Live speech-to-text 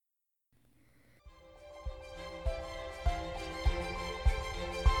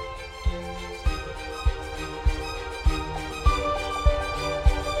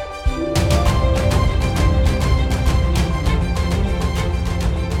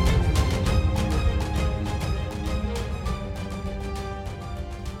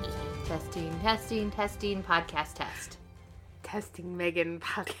testing, podcast test. Testing Megan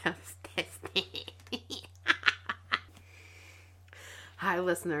podcast testing. Hi,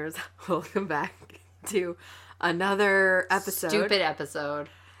 listeners. Welcome back to another episode. Stupid episode.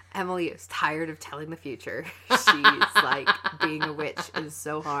 Emily is tired of telling the future. She's like, being a witch is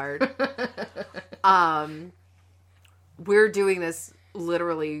so hard. We're doing this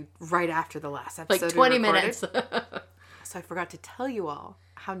literally right after the last episode. Like 20 minutes. So I forgot to tell you all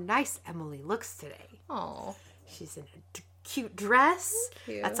how nice Emily looks today. Oh, She's in a cute dress.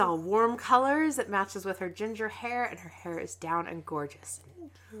 Cute. That's all warm colors. It matches with her ginger hair, and her hair is down and gorgeous.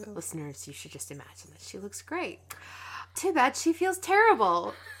 And listeners, you should just imagine that she looks great. Too bad she feels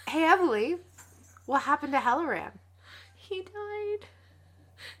terrible. Hey, Emily, what happened to Halloran? he died.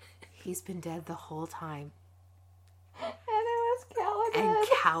 He's been dead the whole time. And it was Kaladin. And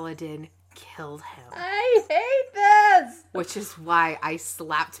Kaladin killed him. I hate this. Which is why I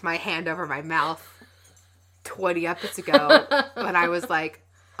slapped my hand over my mouth 20 episodes ago when I was like,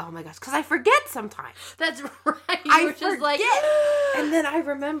 oh my gosh, because I forget sometimes. That's right. I You're just forget. like, And then I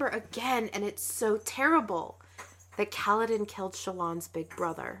remember again, and it's so terrible that Kaladin killed Shallan's big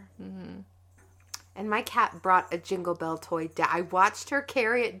brother. Mm-hmm. And my cat brought a Jingle Bell toy down. I watched her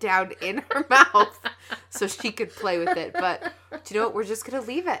carry it down in her mouth so she could play with it. But do you know what? We're just going to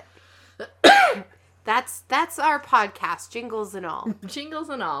leave it. That's our podcast, jingles and all. Jingles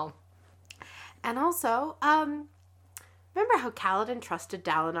and all. And also, remember how Kaladin trusted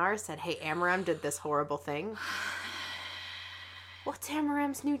Dalinar, said, hey, Amaram did this horrible thing? What's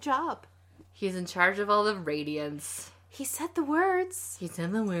Amaram's new job? He's in charge of all the Radiance. He said the words. He's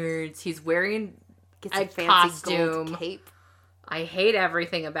in the words. He's wearing Gets a a fancy costume. gold cape. I hate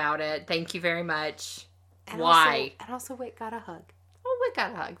everything about it. Thank you very much. And Why? Also, Wit got a hug. Oh, we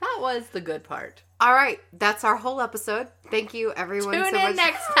got a hug. That was the good part. All right, that's our whole episode. Thank you, everyone, Tune so in much.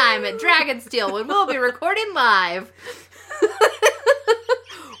 next time at Dragonsteel when we'll be recording live.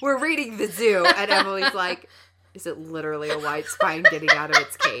 We're reading The Zoo, and Emily's like, is it literally a white spine getting out of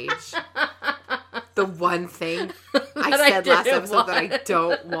its cage? The one thing I said last episode that I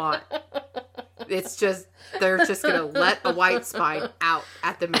don't want. It's just, they're just going to let a white spine out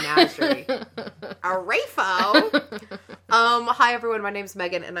at the menagerie. A Rafo. Hi, everyone. My name's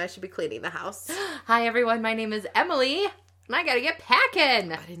Megan, and I should be cleaning the house. Hi, everyone. My name is Emily, and I gotta get packing.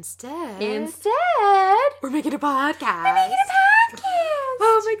 But instead, we're making a podcast.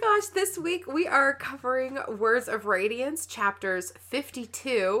 Oh my gosh, this week we are covering Words of Radiance, chapters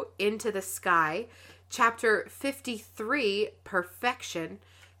 52, Into the Sky, chapter 53, Perfection,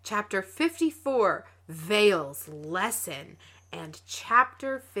 chapter 54, Veil's Lesson, and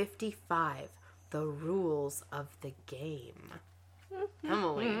chapter 55, The Rules of the Game.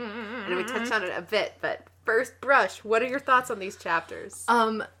 Emily, and we touched on it a bit, but first brush, what are your thoughts on these chapters?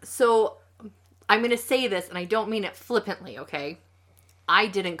 So I'm going to say this, and I don't mean it flippantly, okay? I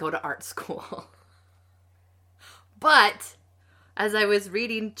didn't go to art school. But as I was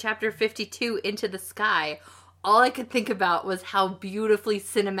reading chapter 52, Into the Sky, all I could think about was how beautifully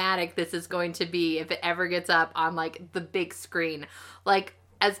cinematic this is going to be if it ever gets up on, like, the big screen. Like,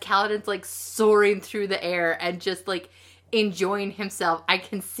 as Kaladin's, like, soaring through the air and just, like, enjoying himself. I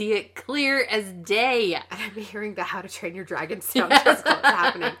can see it clear as day. And I'm hearing the How to Train Your Dragon soundtrack while it's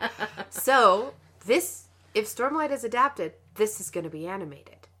happening. So, this, if Stormlight is adapted, this is going to be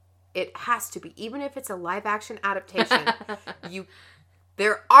animated. It has to be. Even if it's a live-action adaptation,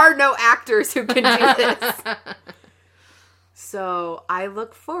 there are no actors who can do this. So, I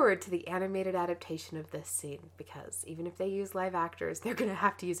look forward to the animated adaptation of this scene, because even if they use live actors, they're going to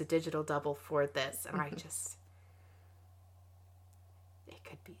have to use a digital double for this. And it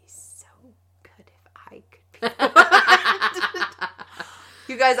could be so good if I could be.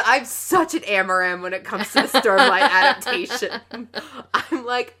 You guys, I'm such an Amaram when it comes to the Stormlight adaptation. I'm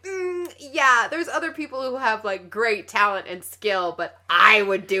like, yeah, there's other people who have, like, great talent and skill, but I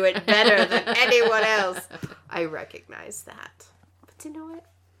would do it better than anyone else. I recognize that. But you know what?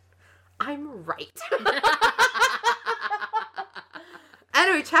 I'm right.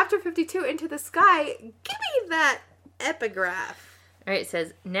 Anyway, chapter 52, Into the Sky. Give me that epigraph. All right, it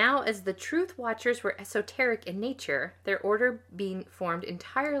says, now as the Truth Watchers were esoteric in nature, their order being formed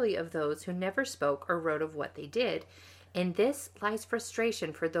entirely of those who never spoke or wrote of what they did, in this lies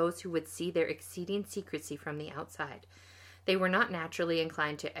frustration for those who would see their exceeding secrecy from the outside. They were not naturally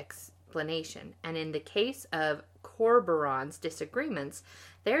inclined to explanation, and in the case of Corberon's disagreements,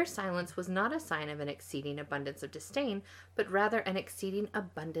 their silence was not a sign of an exceeding abundance of disdain, but rather an exceeding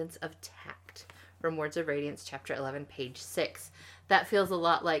abundance of tact. From Words of Radiance, chapter 11, page 6. That feels a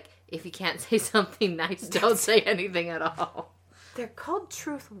lot like, if you can't say something nice, don't say anything at all. They're called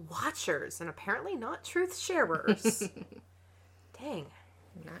truth watchers and apparently not truth sharers. Dang.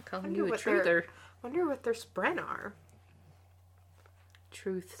 I'm not calling you a truther. Wonder what their spren are.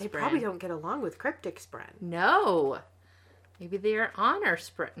 Truth They spren. probably don't get along with cryptic spren. No. Maybe they are honor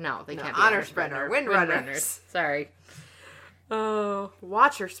spren. No, they can't be honor spren are windrunners. Sorry. Oh,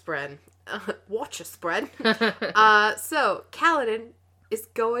 watcher spren. Watcher spren. So, Kaladin is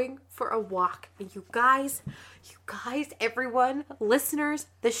going for a walk. And you guys, everyone, listeners,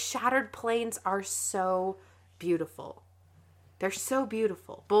 the Shattered Plains are so beautiful. They're so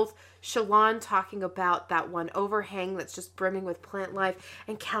beautiful. Both Shallan talking about that one overhang that's just brimming with plant life,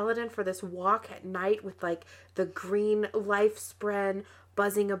 and Kaladin for this walk at night with like the green life spren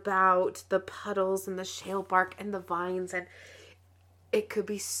buzzing about, the puddles and the shale bark and the vines, and it could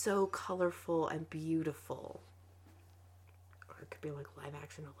be so colorful and beautiful. Or it could be like live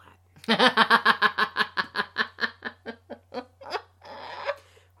action Aladdin.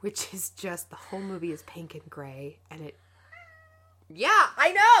 Which is just, the whole movie is pink and gray, and it... Yeah,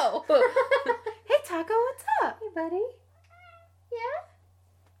 I know! Hey, Taco, what's up? Hey, buddy. Yeah?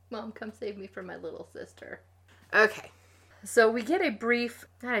 Mom, come save me from my little sister. Okay. So we get a brief,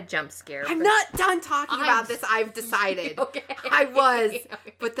 not a jump scare. I'm not done talking about this, I've decided. Okay. I was,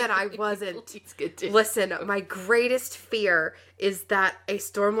 but then I wasn't. Please continue. Listen, my greatest fear is that a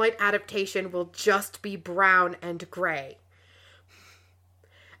Stormlight adaptation will just be brown and gray.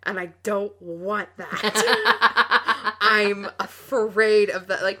 And I don't want that. I'm afraid of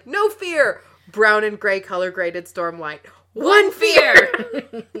that. Like, no fear! Brown and gray color graded Stormlight. One fear!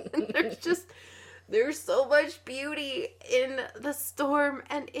 There's so much beauty in the storm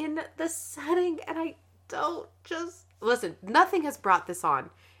and in the setting, and I don't just... Listen, nothing has brought this on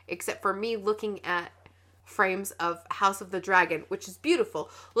except for me looking at frames of House of the Dragon, which is beautiful.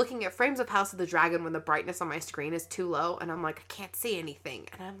 Looking at frames of House of the Dragon when the brightness on my screen is too low, and I'm like, I can't see anything.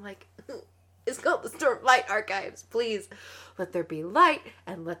 And I'm like, it's called the Stormlight Archives. Please, let there be light,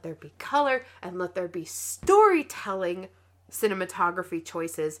 and let there be color, and let there be storytelling cinematography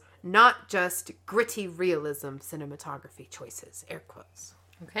choices, not just gritty realism cinematography choices. Air quotes.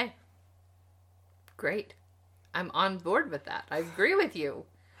 Okay. Great. I'm on board with that. I agree with you.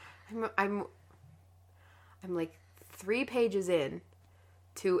 I'm like 3 pages in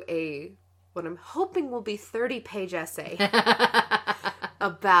to what I'm hoping will be 30-page essay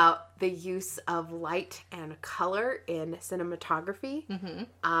about the use of light and color in cinematography.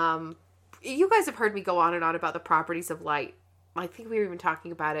 Mm-hmm. You guys have heard me go on and on about the properties of light. I think we were even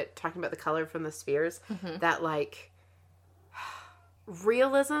talking about the color from the spheres. Mm-hmm. That, like,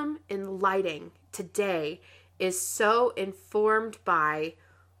 realism in lighting today is so informed by,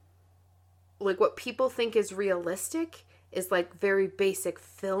 like, what people think is realistic is, like, very basic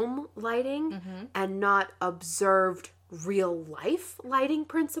film lighting, mm-hmm. and not observed real life lighting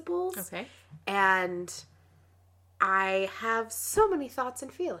principles. Okay. And I have so many thoughts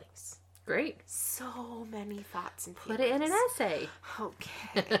and feelings. Great. So many thoughts and feelings. Put it in an essay.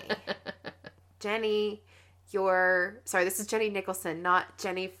 Okay. Jenny, this is Jenny Nicholson, not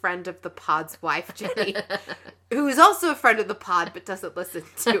Jenny, friend of the pod's wife, Jenny, who is also a friend of the pod, but doesn't listen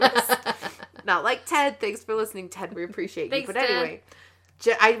to us. Not like Ted. Thanks for listening, Ted. We appreciate you. Thanks, but anyway,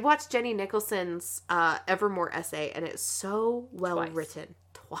 I watched Jenny Nicholson's Evermore essay, and it's so well written.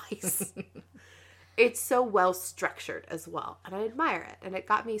 Twice. It's so well structured as well, and I admire it. And it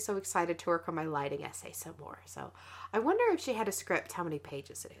got me so excited to work on my lighting essay some more. So I wonder if she had a script, how many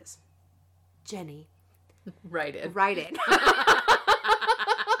pages it is. Jenny. Write in.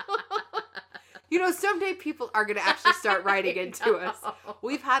 You know, someday people are going to actually start writing into us.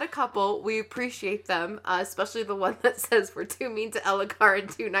 We've had a couple. We appreciate them, especially the one that says we're too mean to Elhokar and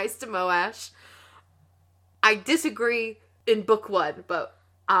too nice to Moash. I disagree in book 1, but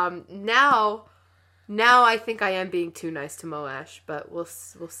now I think I am being too nice to Moash, but we'll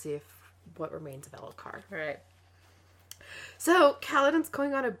see what remains of Elhokar. Right. So, Kaladin's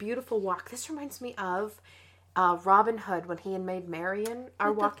going on a beautiful walk. This reminds me of Robin Hood when he and Maid Marian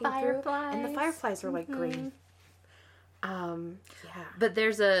are walking through, and the fireflies are like green. Yeah. But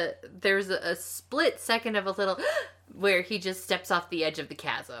there's a split second of a little where he just steps off the edge of the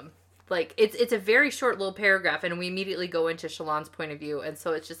chasm. Like it's a very short little paragraph, and we immediately go into Shallan's point of view, and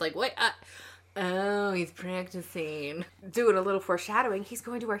so it's just like, wait, oh, he's practicing. Doing a little foreshadowing. He's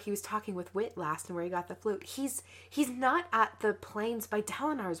going to where he was talking with Wit last and where he got the flute. He's not at the plains by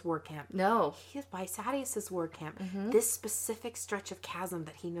Dalinar's war camp. No. He is by Sadeas's war camp. Mm-hmm. This specific stretch of chasm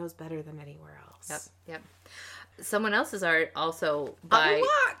that he knows better than anywhere else. Yep. Someone else is also by... On a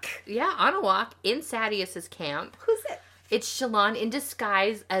walk! Yeah, on a walk in Sadeas's camp. Who's it? It's Shallan in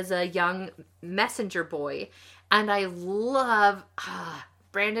disguise as a young messenger boy. And I love...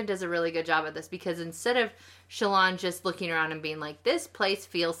 Brandon does a really good job at this, because instead of Shallan just looking around and being like, this place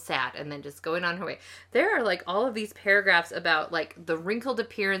feels sad, and then just going on her way, there are like all of these paragraphs about like the wrinkled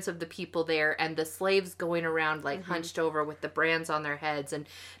appearance of the people there, and the slaves going around like hunched over with the brands on their heads, and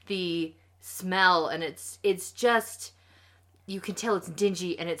the smell, and it's just, you can tell it's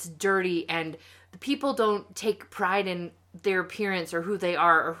dingy and it's dirty, and the people don't take pride in their appearance or who they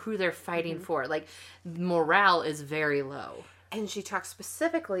are or who they're fighting for. Like, morale is very low. And she talks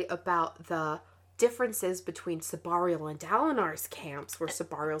specifically about the differences between Sebarial and Dalinar's camps, where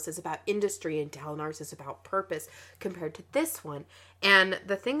Sebarial's is about industry and Dalinar's is about purpose, compared to this one. And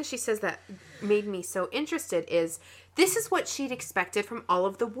the thing she says that made me so interested is, this is what she'd expected from all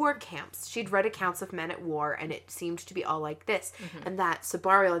of the war camps. She'd read accounts of men at war, and it seemed to be all like this. And that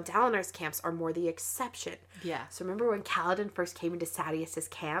Sebarial and Dalinar's camps are more the exception. Yeah. So remember when Kaladin first came into Sadeas's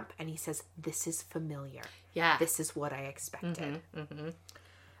camp, and he says, this is familiar. Yeah. This is what I expected.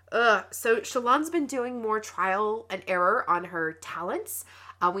 So Shallan's been doing more trial and error on her talents.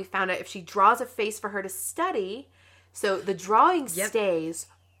 We found out if she draws a face for her to study, so the drawing stays,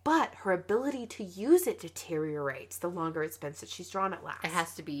 but her ability to use it deteriorates the longer it's been since she's drawn it last. It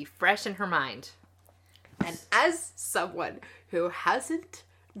has to be fresh in her mind. And as someone who hasn't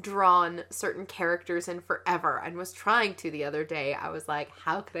drawn certain characters in forever and was trying to the other day, I was like,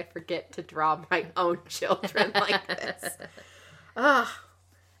 how could I forget to draw my own children like this?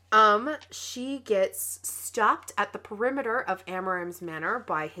 She gets stopped at the perimeter of Amaram's manor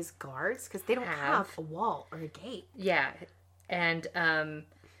by his guards, because they don't have a wall or a gate. Yeah. And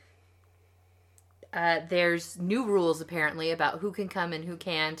there's new rules apparently about who can come and who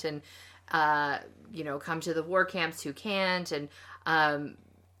can't, and come to the war camps, who can't, and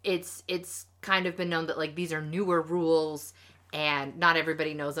it's kind of been known that like these are newer rules and not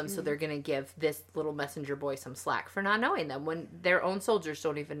everybody knows them, so they're going to give this little messenger boy some slack for not knowing them when their own soldiers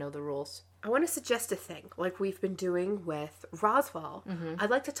don't even know the rules. I want to suggest a thing, like we've been doing with Roswell.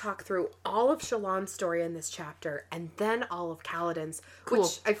 I'd like to talk through all of Shallan's story in this chapter, and then all of Kaladin's,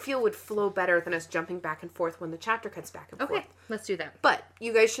 which I feel would flow better than us jumping back and forth when the chapter cuts back and forth. Okay, let's do that. But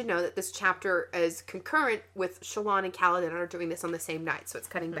you guys should know that this chapter is concurrent with Shallan and Kaladin, and are doing this on the same night, so it's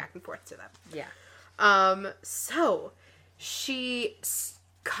cutting back and forth to them. Yeah. So she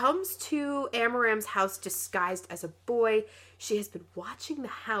comes to Amaram's house disguised as a boy. She has been watching the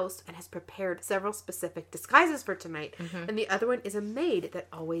house and has prepared several specific disguises for tonight. And the other one is a maid that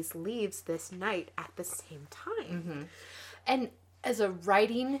always leaves this night at the same time. And as a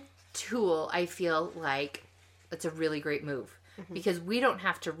writing tool, I feel like it's a really great move. Because we don't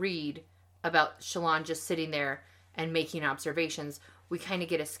have to read about Shallan just sitting there and making observations. We kind of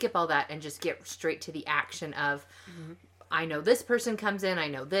get to skip all that and just get straight to the action of... I know this person comes in, I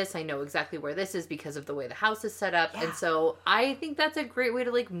know this, I know exactly where this is because of the way the house is set up. Yeah. And so I think that's a great way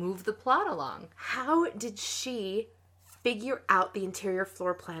to like move the plot along. How did she figure out the interior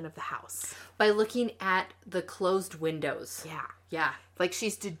floor plan of the house? By looking at the closed windows. Yeah. Like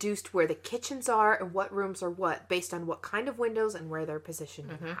she's deduced where the kitchens are and what rooms are what based on what kind of windows and where they're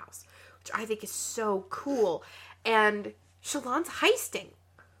positioned in the house. Which I think is so cool. And Shallan's heisting.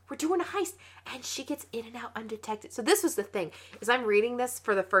 We're doing a heist, and she gets in and out undetected. So this was the thing, is I'm reading this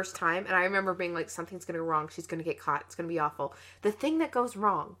for the first time, and I remember being like, something's going to go wrong. She's going to get caught. It's going to be awful. The thing that goes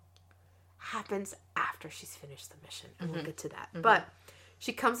wrong happens after she's finished the mission, and we'll get to that. But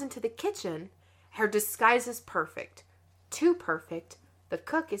she comes into the kitchen. Her disguise is perfect. Too perfect. The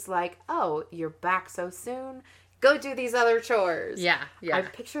cook is like, oh, you're back so soon? Go do these other chores. Yeah. I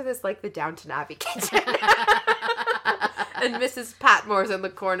picture this like the Downton Abbey kitchen. And Mrs. Patmore's in the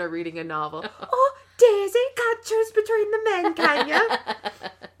corner reading a novel. Oh, Daisy, can't choose between the men, can you?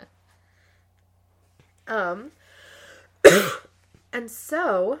 And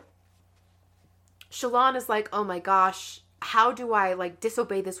so, Shallan is like, oh my gosh, how do I like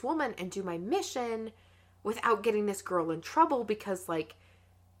disobey this woman and do my mission without getting this girl in trouble? Because like,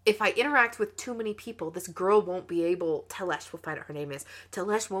 if I interact with too many people, this girl won't be able, Telesh, we'll find out her name is,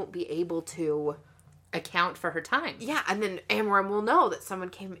 Telesh won't be able to... account for her time. Yeah, and then Amaram will know that someone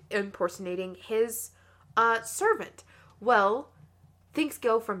came impersonating his servant. Well, things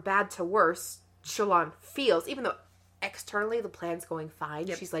go from bad to worse. Shallan feels, even though externally the plan's going fine,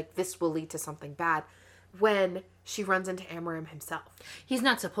 she's like, this will lead to something bad, when she runs into Amaram himself. He's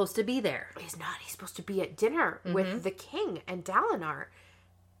not supposed to be there. He's not. He's supposed to be at dinner with the king and Dalinar.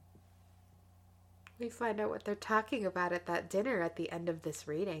 We find out what they're talking about at that dinner at the end of this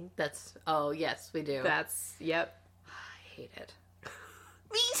reading. Oh, yes, we do. Yep. I hate it.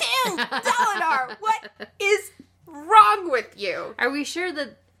 Me too! Dalinar, what is wrong with you? Are we sure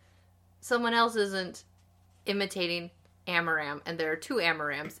that someone else isn't imitating Amaram, and there are 2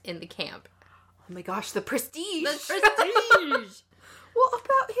 Amarams in the camp? Oh my gosh, the prestige. The prestige! What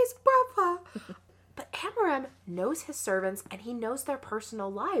about his brother? But Amaram knows his servants, and he knows their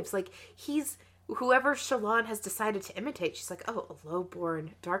personal lives. Like, whoever Shallan has decided to imitate, she's like, oh, a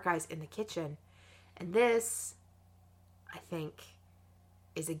low-born Dark Eyes in the kitchen. And this, I think,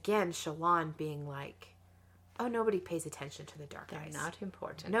 is again Shallan being like, oh, nobody pays attention to the Dark Eyes. They're not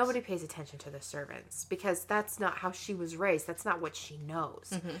important. Nobody pays attention to the servants, because that's not how she was raised. That's not what she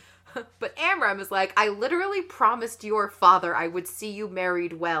knows. Mm-hmm. But Amram is like, I literally promised your father I would see you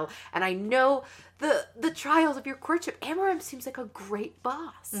married well, and I know the trials of your courtship. Amram seems like a great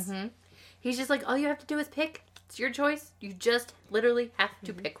boss. Mm-hmm. He's just like, all you have to do is pick. It's your choice. You just literally have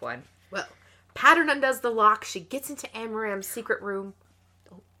to pick one. Well, Pattern undoes the lock. She gets into Amaram's secret room.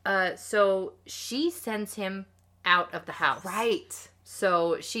 So she sends him out of the house. Right.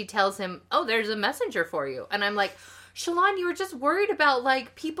 So she tells him, oh, there's a messenger for you. And I'm like, Shallan, you were just worried about,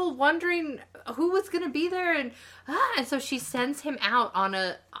 like, people wondering who was going to be there. And so she sends him out on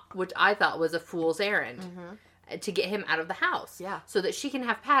which I thought was a fool's errand to get him out of the house. Yeah. So that she can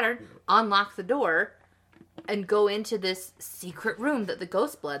have Pattern unlock the door and go into this secret room that the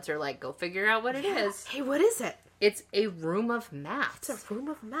Ghost Bloods are like, go figure out what it is. Hey, what is it? It's a room of maps. It's a room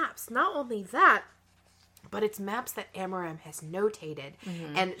of maps. Not only that, but it's maps that Amaram has notated.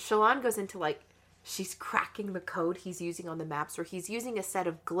 Mm-hmm. And Shallan goes into, like, she's cracking the code he's using on the maps, where he's using a set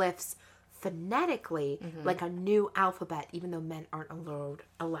of glyphs phonetically, like a new alphabet, even though men aren't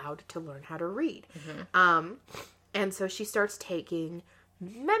allowed to learn how to read. Mm-hmm. And so she starts taking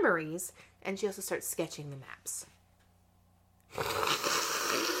memories, and she also starts sketching the maps.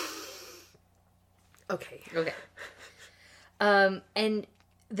 Okay. And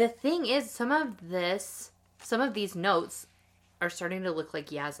the thing is, some of these notes are starting to look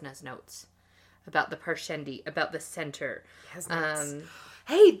like Yasna's notes about the Parshendi, about the center.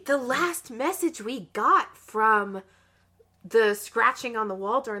 Hey, the last message we got from the scratching on the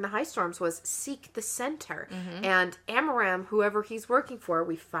wall during the high storms was seek the center. Mm-hmm. And Amaram, whoever he's working for,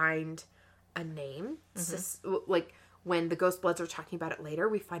 we find a name. Like, when the Ghost Bloods are talking about it later,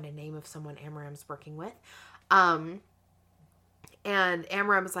 we find a name of someone Amaram's working with. And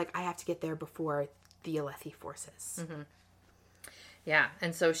Amaram is like, I have to get there before the Alethi forces. Mm-hmm. Yeah,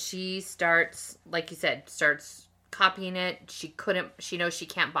 and so she starts, like you said, copying it. She knows she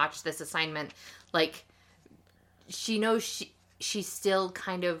can't botch this assignment. Like, she knows she's still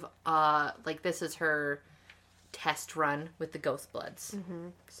kind of, like, this is her test run with the Ghost Bloods. Mm-hmm.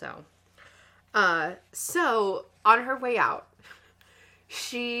 So, on her way out,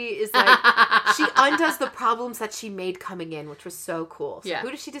 she is like, she undoes the problems that she made coming in, which was so cool. So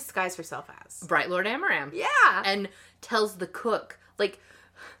who does she disguise herself as? Bright Lord Amaram. Yeah. And tells the cook, like,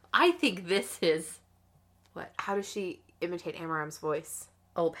 I think this is... What? How does she imitate Amaram's voice?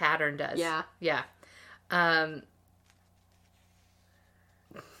 Old Pattern does. Yeah. Yeah. I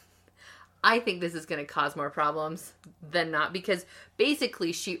think this is going to cause more problems than not, because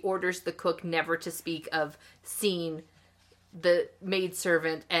basically she orders the cook never to speak of seeing the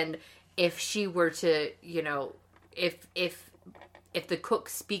maidservant, and if she were to, you know, if the cook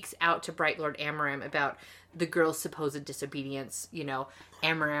speaks out to Bright Lord Amaram about the girl's supposed disobedience, you know,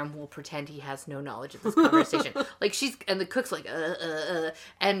 Amaram will pretend he has no knowledge of this conversation. Like, and the cook's like,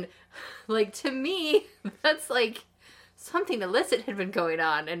 and, like, to me, that's, like, something illicit had been going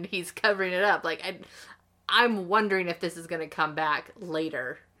on, and he's covering it up. Like, I'm wondering if this is going to come back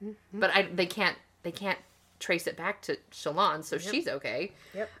later. Mm-hmm. But they can't trace it back to Shallan, so she's okay.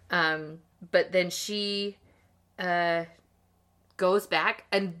 Yep. But then she goes back,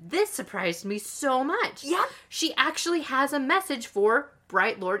 and this surprised me so much. Yeah. She actually has a message for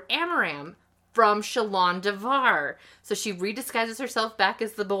Bright Lord Amaram from Shallan Devar. So she redisguises herself back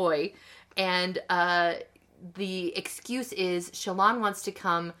as the boy, and the excuse is Shallan wants to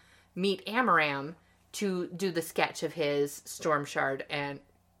come meet Amaram to do the sketch of his Storm Shard and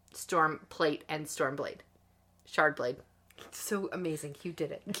Storm Plate and Storm Blade. Shard Blade. So amazing. You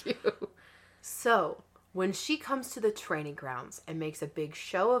did it. Thank you. So, when she comes to the training grounds and makes a big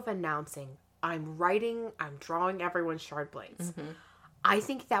show of announcing, I'm drawing everyone's Shard Blades. Mm-hmm. I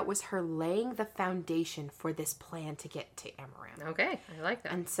think that was her laying the foundation for this plan to get to Amaram. Okay, I like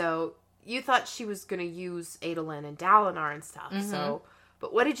that. And so, you thought she was going to use Adolin and Dalinar and stuff. Mm-hmm. So,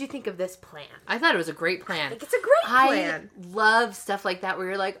 but what did you think of this plan? I thought it was a great plan. I think it's a great plan. I love stuff like that where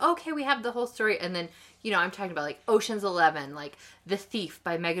you're like, okay, we have the whole story, and then, you know, I'm talking about, like, Ocean's 11, like, The Thief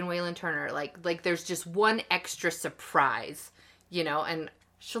by Megan Whalen Turner. Like there's just one extra surprise, you know, and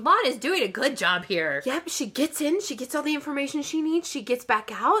Shallan is doing a good job here. Yep, she gets in. She gets all the information she needs. She gets back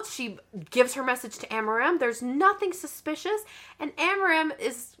out. She gives her message to Amaram. There's nothing suspicious. And Amaram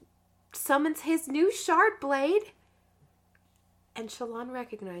summons his new shard blade. And Shallan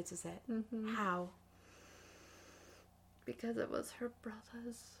recognizes it. Mm-hmm. How? Because it was her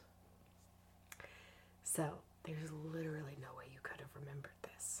brother's. So, there's literally no way you could have remembered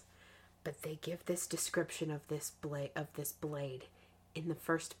this. But they give this description of this blade in the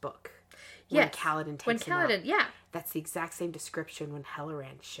first book. When Kaladin takes him out. Yeah. That's the exact same description when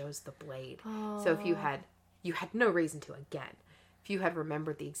Halloran shows the blade. Oh. So if you had no reason to, again, if you had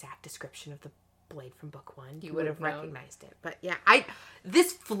remembered the exact description of the blade from book 1, you would have recognized it. But yeah,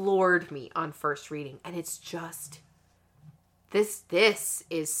 this floored me on first reading, and it's just this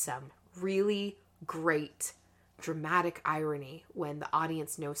is some really great dramatic irony when the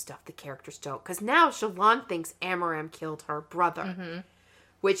audience knows stuff the characters don't. Because now Shallan thinks Amaram killed her brother. Mm-hmm.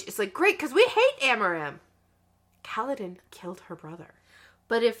 Which is like, great, because we hate Amaram. Kaladin killed her brother.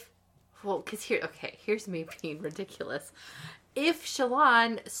 But because here's me being ridiculous. If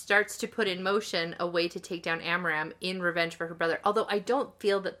Shallan starts to put in motion a way to take down Amaram in revenge for her brother, although I don't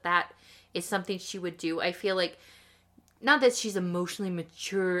feel that is something she would do. I feel like, not that she's emotionally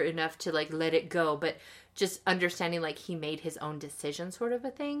mature enough to, like, let it go, but just understanding, like, he made his own decision sort of a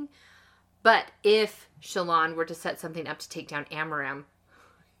thing. But if Shallan were to set something up to take down Amaram,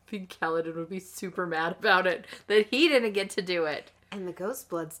 I think Kaladin would be super mad about it, that he didn't get to do it. And the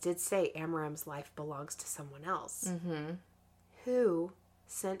Ghostbloods did say Amaram's life belongs to someone else. Mm-hmm. Who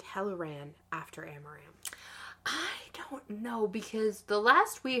sent Halloran after Amaram? I don't know, because the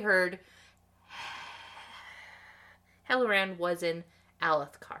last we heard, Halloran was in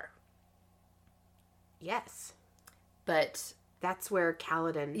Alethkar. Yes. But that's where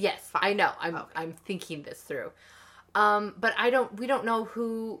Kaladin... Yes, I know. I'm thinking this through. But we don't know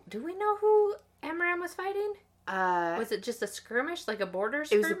who... Do we know who Amaram was fighting? Was it just a skirmish? Like a border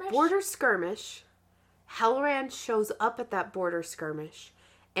skirmish? It was a border skirmish. Halloran shows up at that border skirmish.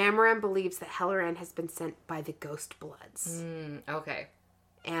 Amaram believes that Halloran has been sent by the Ghostbloods. Okay.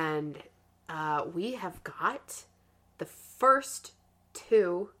 And we have got the first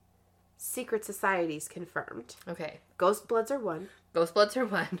 2 secret societies confirmed. Okay. Ghostbloods are one. Now,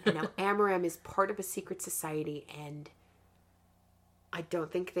 Amaram is part of a secret society, and I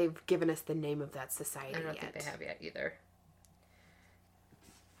don't think they've given us the name of that society yet. I don't think they have yet either.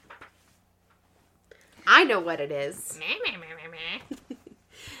 I know what it is.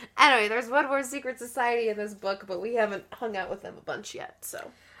 Anyway, there's one more secret society in this book, but we haven't hung out with them a bunch yet,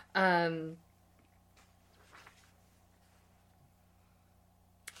 so. I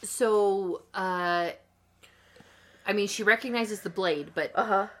mean, she recognizes the blade,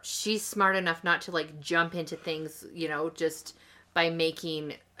 but she's smart enough not to, like, jump into things, just by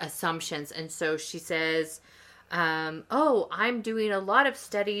making assumptions. And so she says, I'm doing a lot of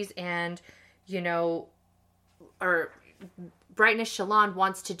studies and, Brightness Shallan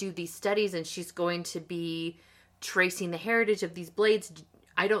wants to do these studies and she's going to be tracing the heritage of these blades.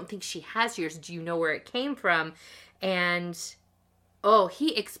 I don't think she has yours. Do you know where it came from? And,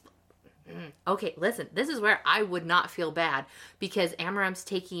 okay, listen, this is where I would not feel bad because Amaram's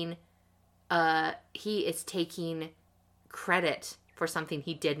taking credit for something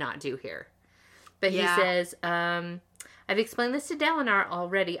he did not do here. But he says, I've explained this to Dalinar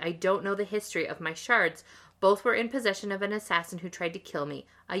already. I don't know the history of my shards. Both were in possession of an assassin who tried to kill me,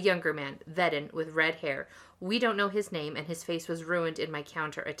 a younger man, Vedin, with red hair. We don't know his name, and his face was ruined in my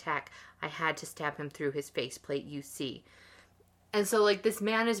counter-attack. I had to stab him through his faceplate, you see. And so, like, this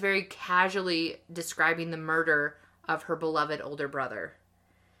man is very casually describing the murder of her beloved older brother.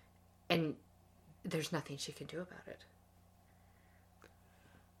 And there's nothing she can do about it.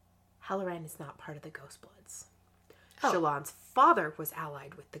 Halloran is not part of the Ghostbloods. Shallan's father was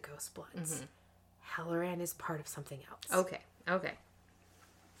allied with the Ghostbloods. Mm-hmm. Halloran is part of something else. Okay.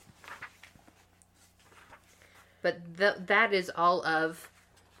 But that is all of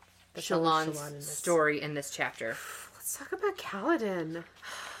Shallan's story in this chapter. Let's talk about Kaladin.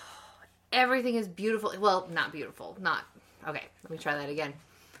 Everything is beautiful. Well, not beautiful. Okay, let me try that again.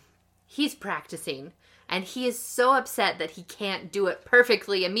 He's practicing. And he is so upset that he can't do it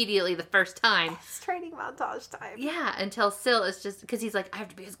perfectly immediately the first time. It's training montage time. Yeah, until Syl is just... Because he's like, I have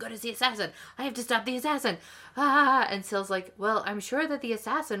to be as good as the assassin. I have to stop the assassin. And Syl's like, well, I'm sure that the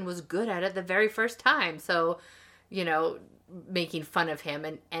assassin was good at it the very first time. So, making fun of him.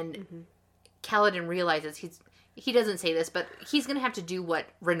 And Kaladin realizes he doesn't say this, but he's going to have to do what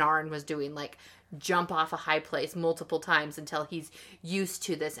Renarin was doing. Like, jump off a high place multiple times until he's used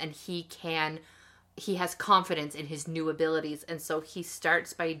to this. And he can... he has confidence in his new abilities. And so he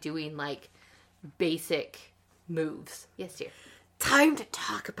starts by doing like basic moves. Yes, dear. Time to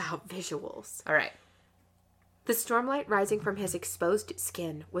talk about visuals. All right. The stormlight rising from his exposed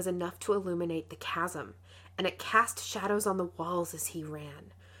skin was enough to illuminate the chasm, and it cast shadows on the walls as he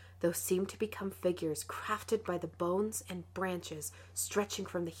ran. Those seemed to become figures crafted by the bones and branches stretching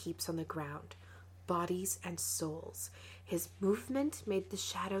from the heaps on the ground. Bodies and souls. His movement made the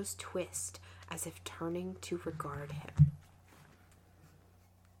shadows twist, as if turning to regard him.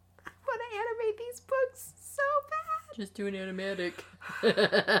 I want to animate these books so bad. Just do an animatic.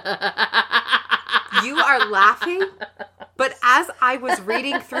 You are laughing, but as I was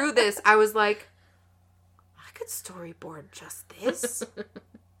reading through this, I was like, I could storyboard just this.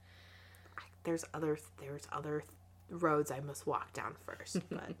 There's other roads I must walk down first,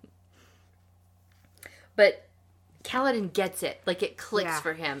 but Kaladin gets it. Like, it clicks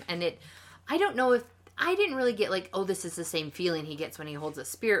for him, and I don't know if I didn't really get like, oh, this is the same feeling he gets when he holds a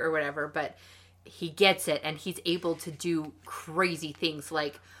spear or whatever, but he gets it, and he's able to do crazy things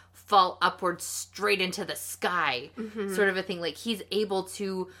like fall upwards straight into the sky, sort of a thing. Like, he's able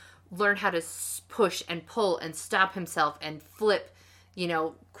to learn how to push and pull and stop himself and flip,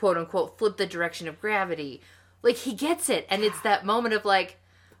 quote unquote, flip the direction of gravity. Like, he gets it. And it's that moment of like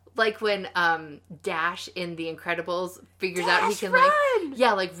when Dash in The Incredibles figures out he can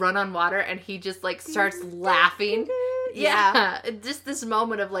run on water, and he just like starts laughing. Yeah. Just this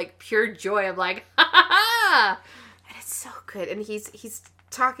moment of like pure joy of like, ha ha ha. And it's so good. And he's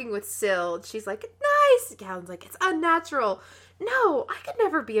talking with Syl. She's like, nice. Kaladin's like, it's unnatural. No, I could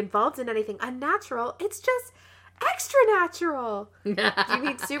never be involved in anything unnatural. It's just extra natural. Do you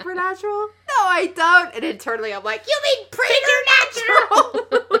mean supernatural? No, I don't. And internally I'm like, you mean preternatural.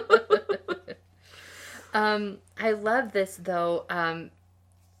 I love this though.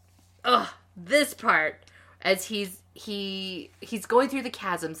 This part, as he's going through the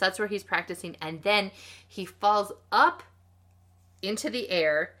chasms, that's where he's practicing, and then he falls up into the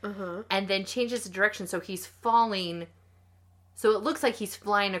air, and then changes the direction, so he's falling. So it looks like he's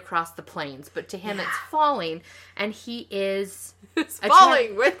flying across the plains, but to him it's falling, and he is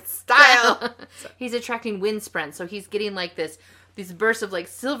falling with style. He's attracting windspren, so he's getting like these bursts of like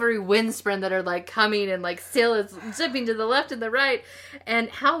silvery windspren that are like coming, and like Syl is zipping to the left and the right.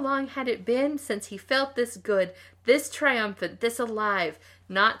 And how long had it been since he felt this good, this triumphant, this alive?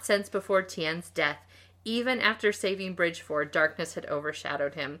 Not since before Tien's death. Even after saving Bridgeford, darkness had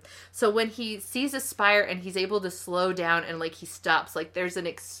overshadowed him. So when he sees a spire and he's able to slow down and like he stops, like there's an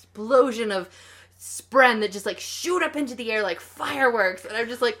explosion of spren that just like shoot up into the air like fireworks. And I'm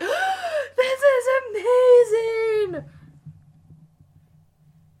just like, oh, this is amazing.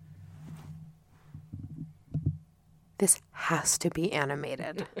 This has to be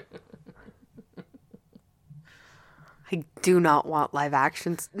animated. I do not want live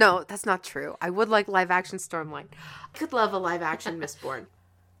actions. No, that's not true. I would like live action Stormlight. I could love a live action Mistborn.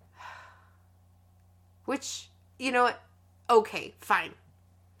 Which, you know what? Okay, fine.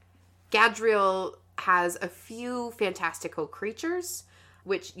 Gadriel has a few fantastical creatures,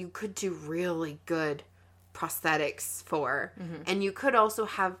 which you could do really good prosthetics for. And you could also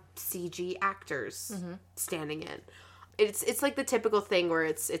have CG actors standing in. It's like the typical thing where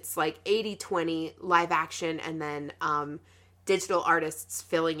it's like 80-20 live action, and then digital artists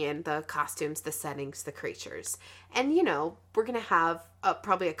filling in the costumes, the settings, the creatures. And, we're going to have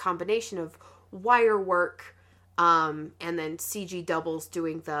probably a combination of wire work and then CG doubles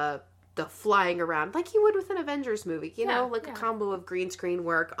doing the flying around like you would with an Avengers movie, a combo of green screen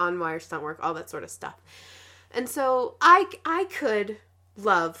work, on-wire stunt work, all that sort of stuff. And so I could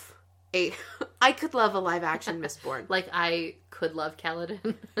love a live action Mistborn. Like I could love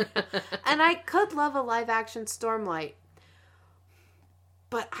Kaladin. And I could love a live action Stormlight.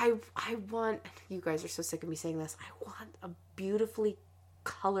 But I want, you guys are so sick of me saying this, I want a beautifully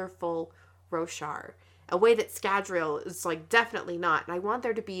colorful Roshar. A way that Scadrial is like definitely not. And I want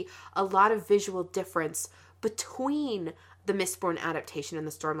there to be a lot of visual difference between the Mistborn adaptation and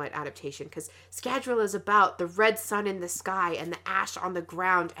the Stormlight adaptation, because Scadrial is about the red sun in the sky and the ash on the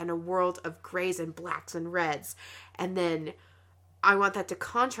ground and a world of grays and blacks and reds. And then I want that to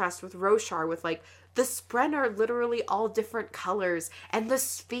contrast with Roshar with like the spren are literally all different colors and the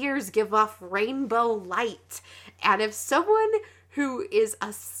spheres give off rainbow light. And if someone who is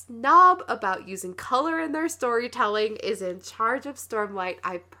a snob about using color in their storytelling is in charge of Stormlight,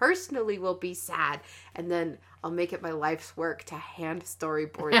 I personally will be sad. And then I'll make it my life's work to hand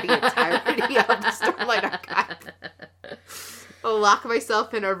storyboard the entirety of the Stormlight archive. I'll lock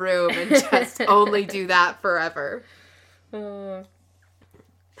myself in a room and just only do that forever.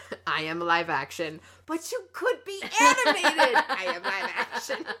 I am live action. But you could be animated. I am live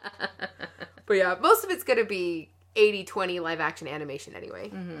action. But yeah, most of it's going to be 80-20 live action animation anyway.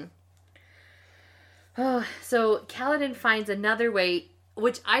 Mm-hmm. Oh, so Kaladin finds another way,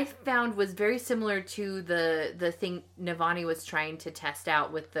 which I found was very similar to the thing Navani was trying to test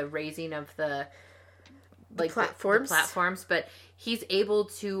out with the raising of the platforms, but he's able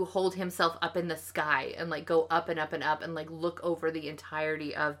to hold himself up in the sky and like go up and up and up and like look over the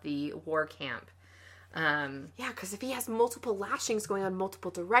entirety of the war camp. Yeah, because if he has multiple lashings going on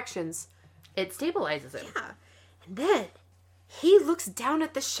multiple directions, it stabilizes him. Yeah, and then he looks down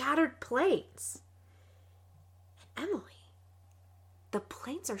at the shattered plains. And Emily, the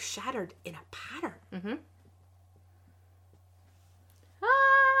plains are shattered in a pattern. Mm-hmm.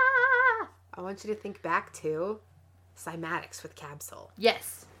 I want you to think back to Cymatics with Cabsol.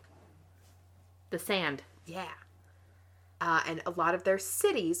 Yes. The sand. Yeah. And a lot of their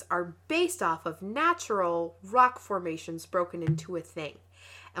cities are based off of natural rock formations broken into a thing.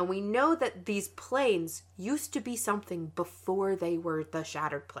 And we know that these plains used to be something before they were the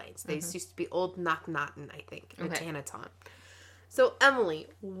Shattered Plains. They used to be Old Naknaten, I think, or Tanaton. So, Emily,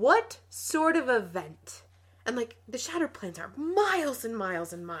 what sort of event... And, like, the Shattered Plains are miles and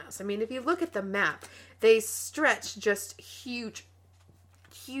miles and miles. I mean, if you look at the map, they stretch just huge,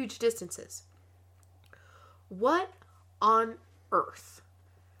 huge distances. What on earth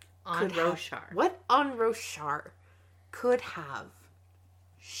on Roshar? What on Roshar could have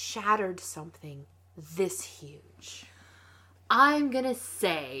shattered something this huge? I'm going to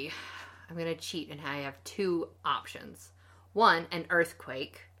cheat and I have two options. One, an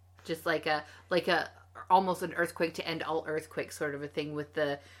earthquake. Just like a almost an earthquake to end all earthquakes sort of a thing with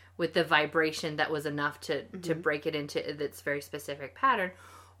the vibration that was enough to break it into its very specific pattern.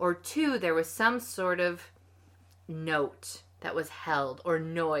 Or two, there was some sort of note that was held or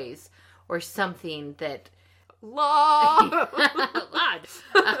noise or something that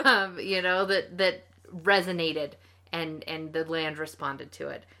that resonated and the land responded to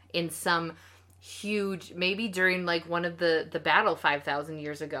it in some huge, maybe during like one of the battle 5,000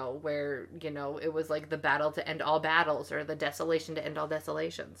 years ago where, you know, it was like the battle to end all battles or the desolation to end all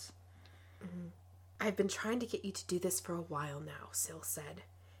desolations. I've been trying to get you to do this for a while now, Syl said.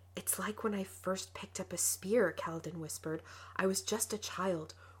 It's like when I first picked up a spear, Kaladin whispered. I was just a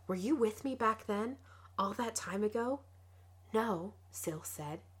child. Were you with me back then? All that time ago? No, Syl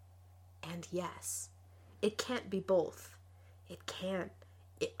said. And yes. It can't be both. It can't.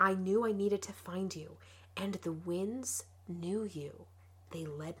 I knew I needed to find you, and the winds knew you. They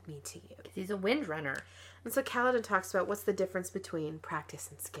led me to you. He's a wind runner. And so Kaladin talks about what's the difference between practice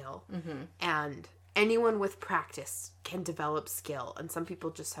and skill. Mm-hmm. And anyone with practice can develop skill, and some people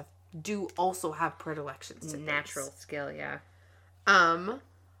just do also have predilections to natural things. Skill, yeah.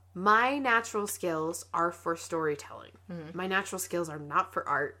 My natural skills are for storytelling. Mm-hmm. My natural skills are not for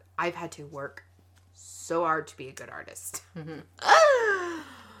art. I've had to work so hard to be a good artist. Mm-hmm.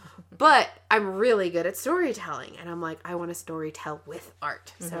 But I'm really good at storytelling. And I'm like, I want to storytell with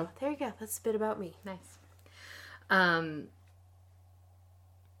art. Mm-hmm. So there you go. That's a bit about me. Nice. Hold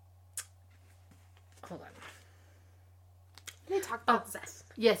on. Can I talk about Szeth?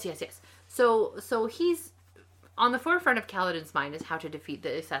 Yes. So he's on the forefront of Kaladin's mind is how to defeat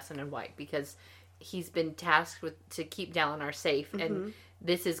the assassin in white, because he's been tasked to keep Dalinar safe, mm-hmm. and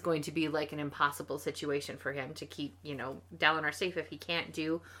this is going to be like an impossible situation for him to keep, Dalinar safe if he can't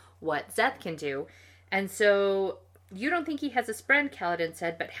do what Szeth can do. And so, you don't think he has a friend, Kaladin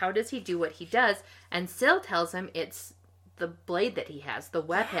said, but how does he do what he does? And Syl tells him it's the blade that he has, the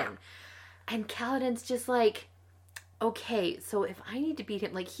weapon. Yeah. And Kaladin's just like, okay, so if I need to beat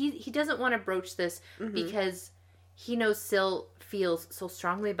him, like, he doesn't want to broach this, mm-hmm. because he knows Syl feels so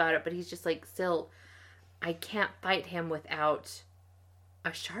strongly about it, but he's just like, Syl, I can't fight him without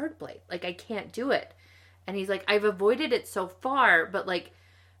a shard blade. Like, I can't do it. And he's like, I've avoided it so far, but like,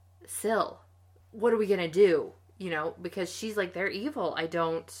 Syl, what are we gonna do? Because she's like, they're evil. I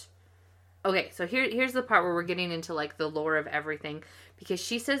don't... Okay, so here's the part where we're getting into like the lore of everything. Because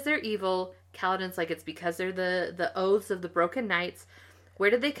she says they're evil. Kaladin's like, it's because they're the oaths of the Broken Knights. Where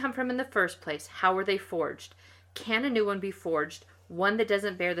did they come from in the first place? How were they forged? Can a new one be forged? One that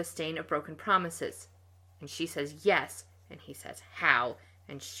doesn't bear the stain of broken promises? And she says yes. And he says how?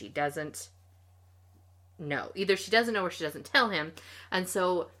 And she doesn't know. Either she doesn't know or she doesn't tell him. And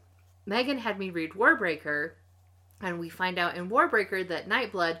so Megan had me read Warbreaker. And we find out in Warbreaker that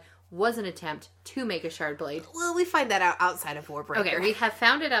Nightblood was an attempt to make a shard blade. Well, we find that out outside of Warbreaker. Okay, we have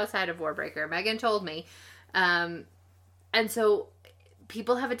found it outside of Warbreaker. Megan told me. And so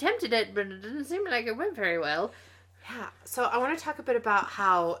people have attempted it, but it didn't seem like it went very well. Yeah. So I want to talk a bit about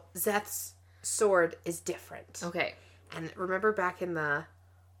how Szeth's sword is different. Okay. And remember back in the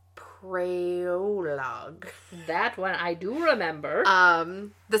prologue. That one I do remember.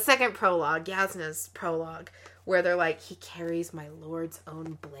 The second prologue, Yasna's prologue, where they're like, he carries my lord's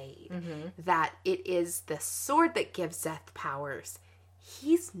own blade. Mm-hmm. That it is the sword that gives Szeth powers.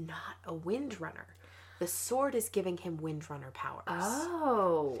 He's not a windrunner. The sword is giving him windrunner powers.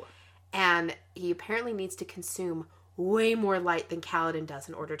 Oh. And he apparently needs to consume way more light than Kaladin does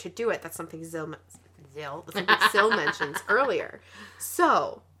in order to do it. That's something Syl mentions earlier.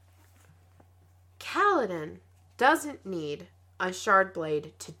 So, Kaladin doesn't need a shard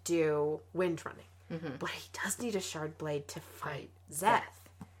blade to do wind running. Mm-hmm. But he does need a shard blade to fight Szeth.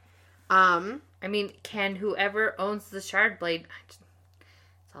 I mean, can whoever owns the shard blade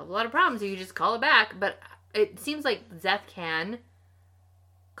solve a lot of problems? You just call it back. But it seems like Szeth can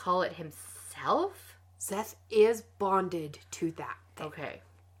call it himself? Szeth is bonded to that thing.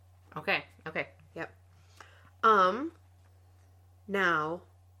 Okay. Yep. Now,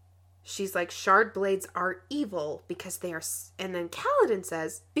 she's like, shard blades are evil because they are... And then Kaladin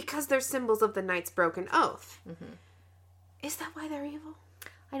says, because they're symbols of the Knight's broken oath. Mm-hmm. Is that why they're evil?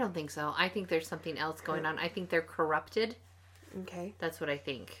 I don't think so. I think there's something else going on. I think they're corrupted. Okay. That's what I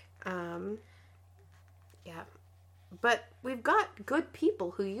think. Yeah. But we've got good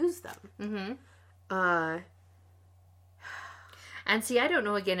people who use them. Mm-hmm. And see, I don't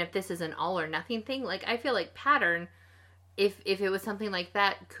know, again, if this is an all or nothing thing. Like, I feel like Pattern, if it was something like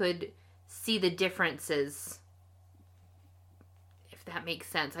that, could see the differences, if that makes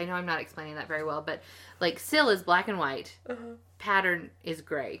sense. I know I'm not explaining that very well, but, like, Syl is black and white. Uh-huh. Pattern is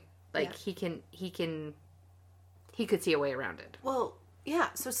gray. Like, yeah. He could see a way around it. Well, yeah,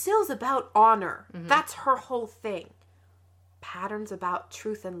 so Syl's about honor. Mm-hmm. That's her whole thing. Pattern's about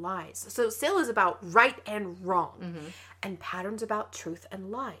truth and lies. So Syl is about right and wrong. Mm-hmm. And Pattern's about truth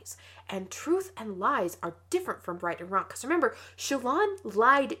and lies. And truth and lies are different from right and wrong. Because remember, Shallan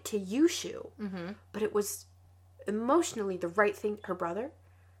lied to Yushu. Mm-hmm. But it was emotionally the right thing. Her brother?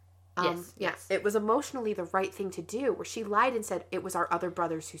 Yes. It was emotionally the right thing to do. Where she lied and said, it was our other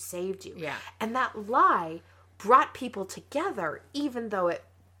brothers who saved you. Yeah. And that lie brought people together, even though it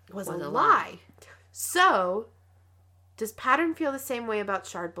was a lie. So... does Pattern feel the same way about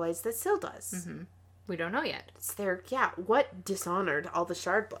shard blades that Syl does? Mm-hmm. We don't know yet. It's what dishonored all the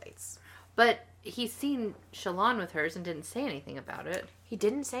shard blades? But he's seen Shallan with hers and didn't say anything about it. He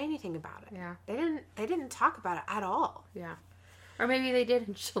didn't say anything about it. Yeah. They didn't talk about it at all. Yeah. Or maybe they did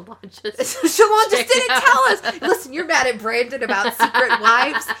and Shallan just didn't tell us. Listen, you're mad at Brandon about secret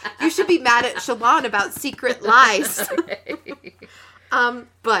wives. You should be mad at Shallan about secret lies. Okay.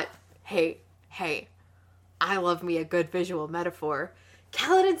 But hey. I love me a good visual metaphor.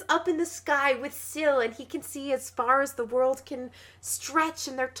 Kaladin's up in the sky with Syl, and he can see as far as the world can stretch,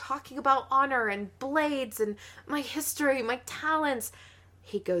 and they're talking about honor and blades and my history, my talents.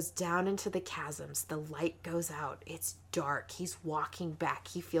 He goes down into the chasms. The light goes out. It's dark. He's walking back.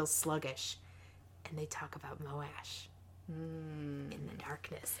 He feels sluggish. And they talk about Moash in the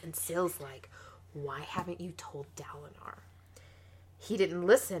darkness. And Syl's like, why haven't you told Dalinar? He didn't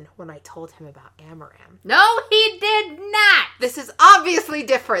listen when I told him about Amaram. No, he did not! This is obviously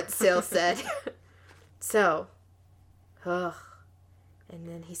different, Syl said. So, and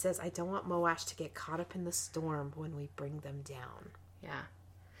then he says, I don't want Moash to get caught up in the storm when we bring them down. Yeah.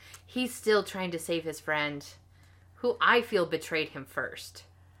 He's still trying to save his friend, who I feel betrayed him first.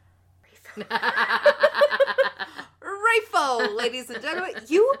 Rafo, ladies and gentlemen.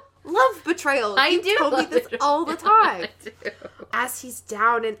 You love betrayal. You told me this all the time. As he's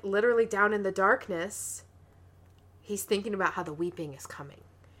literally down in the darkness, he's thinking about how the weeping is coming.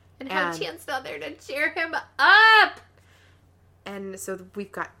 And how Tien's not there to cheer him up. And so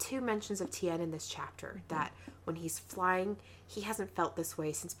we've got 2 mentions of Tien in this chapter, that when he's flying, he hasn't felt this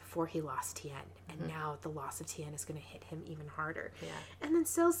way since before he lost Tien. And now the loss of Tien is going to hit him even harder. Yeah. And then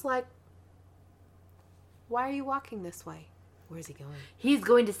Syl's like, why are you walking this way? Where's he going? He's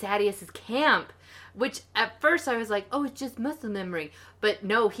going to Sadeas's camp, which at first I was like, oh, it's just muscle memory. But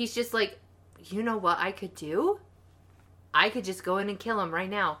no, he's just like, you know what I could do? I could just go in and kill him right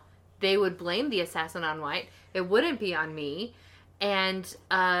now. They would blame the assassin on White. It wouldn't be on me. And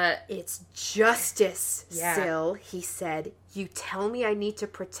it's justice, Syl, he said. You tell me I need to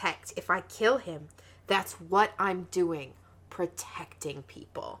protect. If I kill him, that's what I'm doing. Protecting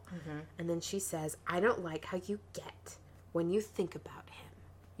people. Mm-hmm. And then she says, I don't like how you get when you think about him.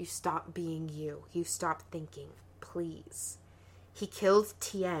 You stop being you. You stop thinking. Please. He killed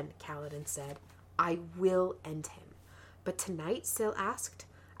Tien, Kaladin said. I will end him. But tonight, Syl asked,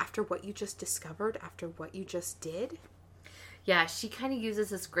 after what you just discovered, after what you just did? Yeah, she kind of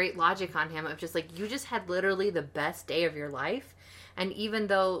uses this great logic on him of just like, you just had literally the best day of your life. And even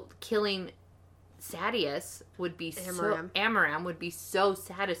though killing Sadeas would be Amaram would be so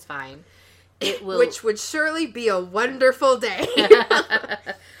satisfying, it will... Which would surely be a wonderful day.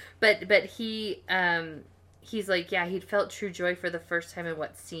 But he's like, yeah, he'd felt true joy for the first time in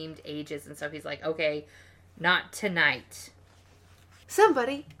what seemed ages. And so he's like, okay, not tonight.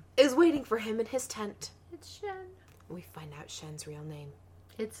 Somebody is waiting for him in his tent. It's Shen. We find out Shen's real name.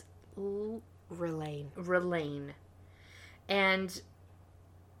 It's Rlain. Rlain. And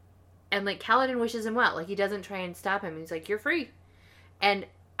like, Kaladin wishes him well. Like, he doesn't try and stop him. He's like, you're free. And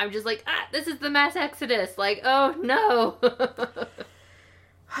I'm just like, this is the mass exodus. Like, oh, no.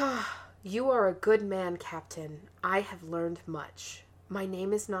 You are a good man, Captain. I have learned much. My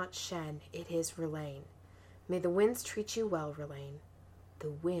name is not Shen. It is Rlain. May the winds treat you well, Rlain. The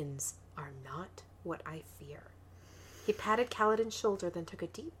winds are not what I fear. He patted Kaladin's shoulder, then took a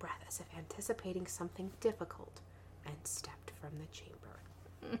deep breath as if anticipating something difficult, and stepped from the chamber.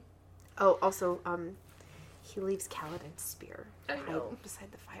 Oh, also, he leaves Kaladin's spear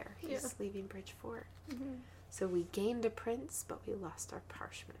beside the fire. He's leaving Bridge 4. Mm-hmm. So we gained a prince, but we lost our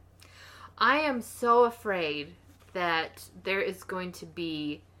parchment. I am so afraid that there is going to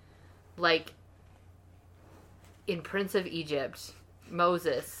be, like, in Prince of Egypt,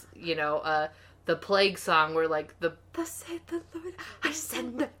 Moses, the plague song where, like, Thus saith the Lord, I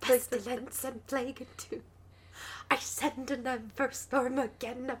send a pestilence and plague into. I send an adverse storm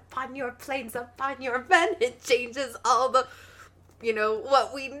again upon your plains, upon your men. It changes all the,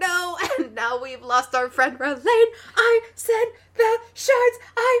 what we know. And now we've lost our friend Rlain. I send the shards.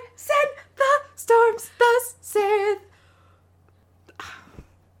 I send the storms. Thus saith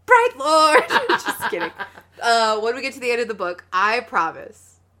Bright Lord. Just kidding. When we get to the end of the book, I promise.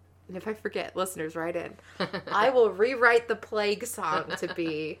 And if I forget, listeners, write in. I will rewrite the plague song to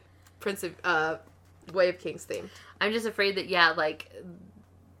be Prince of Way of Kings theme. I'm just afraid that,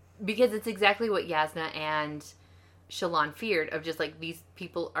 because it's exactly what Yasna and Shallan feared, of just, like, these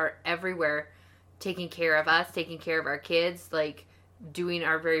people are everywhere taking care of us, taking care of our kids, like, doing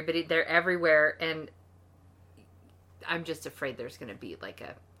our very bit. They're everywhere, and I'm just afraid there's going to be, like,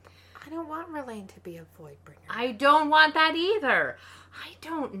 I don't want Rlain to be a Voidbringer. I don't want that either. I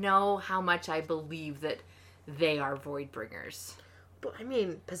don't know how much I believe that they are Voidbringers. But, I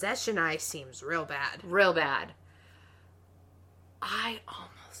mean, Possession Eye seems real bad. Real bad. I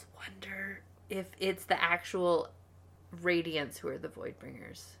almost wonder if it's the actual Radiants who are the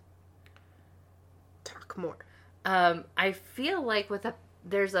Voidbringers. Talk more. I feel like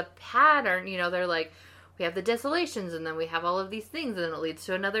there's a pattern, they're like, we have the desolations, and then we have all of these things, and then it leads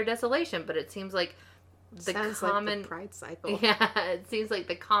to another desolation. But it seems like Sounds like the pride cycle. Yeah, it seems like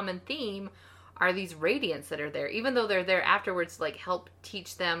the common theme are these Radiants that are there. Even though they're there afterwards to, like, help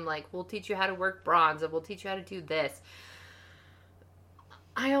teach them, like, we'll teach you how to work bronze, and we'll teach you how to do this.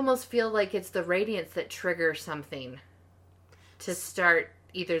 I almost feel like it's the Radiants that trigger something to start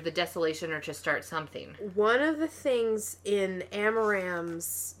either the desolation or to start something. One of the things in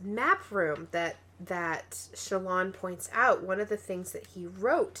Amaram's map room that Shallan points out, one of the things that he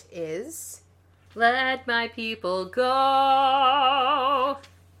wrote is, let my people go.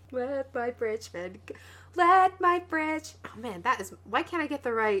 Let my bridgemen go. Let my bridge... Oh, man, that is... Why can't I get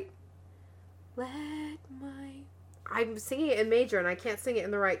the right... I'm singing it in major and I can't sing it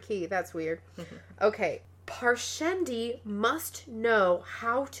in the right key. That's weird. Okay. Parshendi must know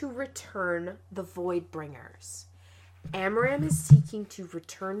how to return the Voidbringers. Amaram is seeking to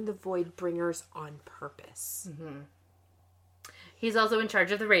return the Voidbringers on purpose. Mm-hmm. He's also in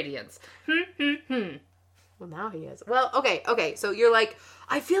charge of the Radiants. Well, now he is. Well, okay. So you're like,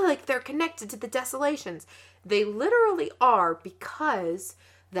 I feel like they're connected to the Desolations. They literally are, because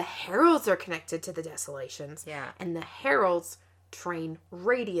the Heralds are connected to the Desolations. Yeah. And the Heralds train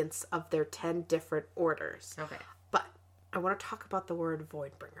Radiants of their 10 different orders. Okay. But I want to talk about the word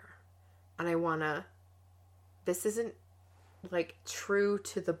Voidbringer. And I want to... This isn't, like, true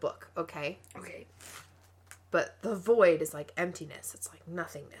to the book, okay? Okay. But the void is like emptiness. It's like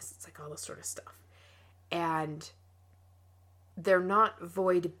nothingness. It's like all this sort of stuff. And they're not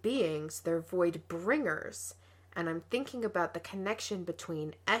void beings. They're void bringers. And I'm thinking about the connection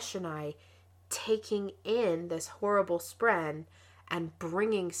between Eshonai taking in this horrible spren and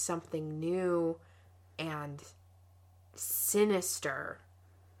bringing something new and sinister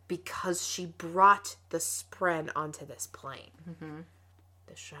because she brought the spren onto this plane. Mm-hmm.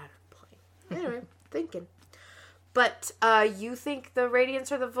 The shattered plane. Anyway, thinking. But you think the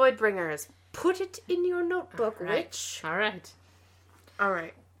Radiants are the Voidbringers. Put it in your notebook, right. Witch. All right. All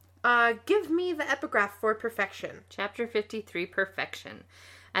right. Give me the epigraph for perfection. Chapter 53, Perfection.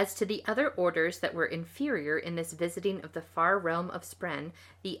 As to the other orders that were inferior in this visiting of the far realm of Spren,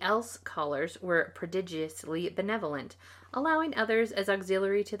 the else callers were prodigiously benevolent, allowing others as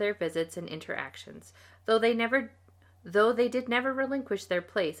auxiliary to their visits and interactions, though they did never relinquish their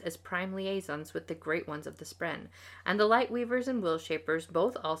place as prime liaisons with the great ones of the Spren, and the light weavers and will shapers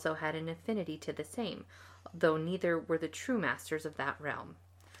both also had an affinity to the same, though neither were the true masters of that realm.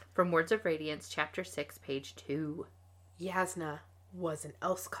 From Words of Radiance, Chapter 6, page 2. Yasna was an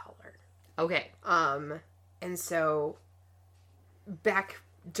else caller. Okay. And so back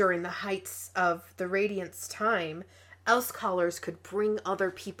during the heights of the Radiance time, else callers could bring other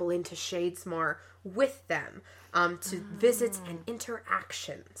people into Shadesmar with them to visits and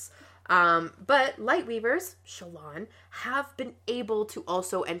interactions. But Lightweavers, Shallan, have been able to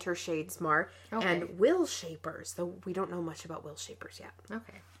also enter Shadesmar, and Will Shapers, though we don't know much about Will Shapers yet.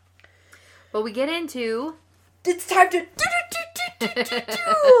 Okay. But we get into... It's time to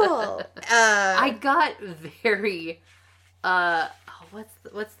duel! I got very...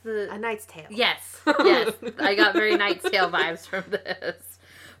 what's the... A Knight's Tale. Yes. I got very Knight's Tale vibes from this.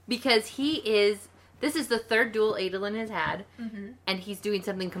 Because this is the third duel Adolin has had, and he's doing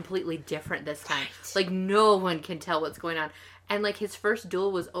something completely different this time. Right. Like, no one can tell what's going on. And, like, his first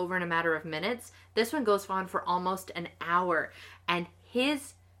duel was over in a matter of minutes. This one goes on for almost an hour. And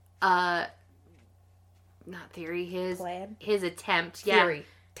his, not theory, plan? His attempt. Theory.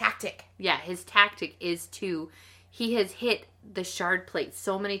 Tactic. Yeah, his tactic is he has hit the shard plate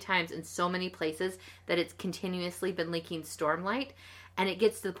so many times in so many places that it's continuously been leaking stormlight. And it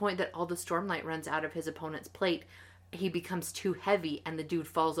gets to the point that all the stormlight runs out of his opponent's plate. He becomes too heavy and the dude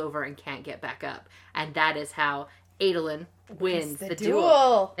falls over and can't get back up. And that is how Adolin wins the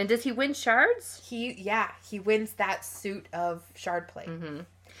duel. And does he win shards? He wins that suit of shard plate. Mm-hmm.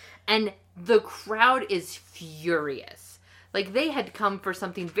 And the crowd is furious. Like, they had come for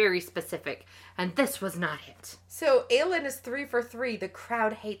something very specific, and this was not it. So, Adolin is 3 for 3. The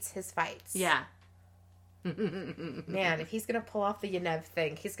crowd hates his fights. Yeah. Man, if he's going to pull off the Yennev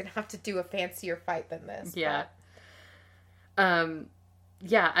thing, he's going to have to do a fancier fight than this. Yeah. But...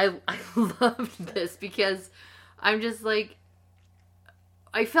 I loved this because I'm just like...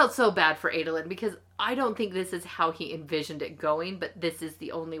 I felt so bad for Adolin because I don't think this is how he envisioned it going, but this is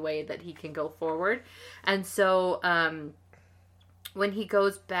the only way that he can go forward. And so, when he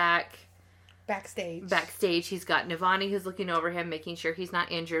goes backstage, he's got Navani who's looking over him, making sure he's not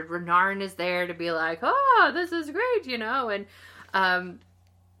injured. Renarin is there to be like, oh, this is great, and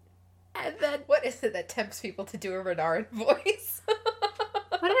then... What is it that tempts people to do a Renarin voice?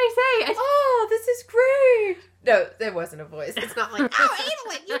 What did I say? Oh, this is great! No, there wasn't a voice. It's not like, oh,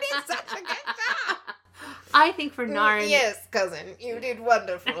 Adolin, you did such a good job! I think for Narn... Yes, cousin, you did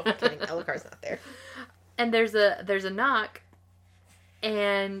wonderful. I'm kidding, Elhokar's not there. And there's a knock,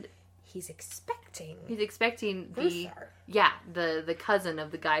 and... He's expecting the cousin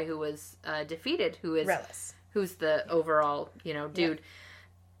of the guy who was defeated, who is Relis, who's the overall dude, yeah.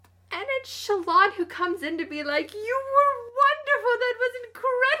 And it's Shallan who comes in to be like, "You were wonderful. That was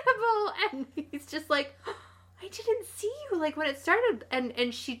incredible." And he's just like, oh, "I didn't see you like when it started."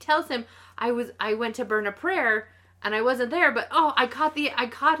 And she tells him, "I went to burn a prayer." And I wasn't there, but I caught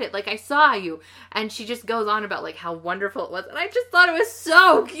it, like I saw you. And she just goes on about like how wonderful it was. And I just thought it was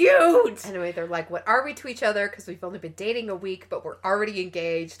so cute. Anyway, they're like, what are we to each other? Because we've only been dating a week, but we're already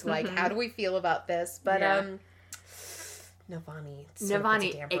engaged. Like, how do we feel about this? But, Navani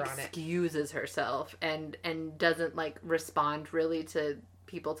excuses herself and doesn't like respond really to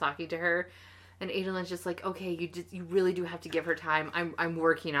people talking to her. And Adolin's just like, okay, you really do have to give her time. I'm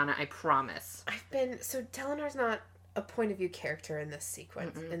working on it, I promise. So Dalinar's not a point of view character in this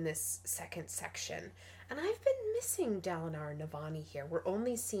sequence, in this second section. And I've been missing Dalinar and Navani here. We're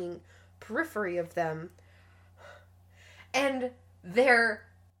only seeing periphery of them. And their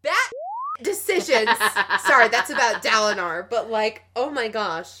bad decisions. Sorry, that's about Dalinar. But like, oh my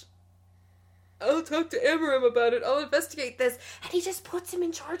gosh. I'll talk to Amarim about it. I'll investigate this. And he just puts him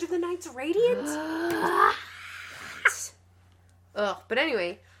in charge of the Knights of Radiant? Ugh. But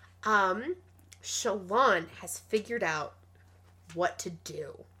anyway, Shallan has figured out what to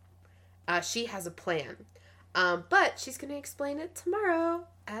do. She has a plan. But she's going to explain it tomorrow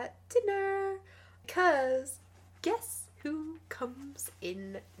at dinner. Because guess who comes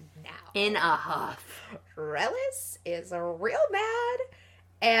in now? In a huff. Relis is real mad.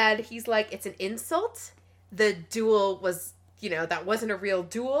 And he's like, it's an insult. The duel was, that wasn't a real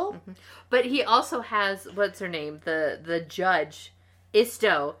duel. But he also has, what's her name? The judge,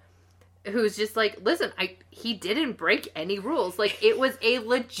 Isto, who's just like, listen, he didn't break any rules. Like, it was a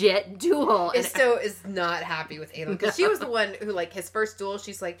legit duel. Isto is not happy with Adolin, because she was the one who, like, his first duel,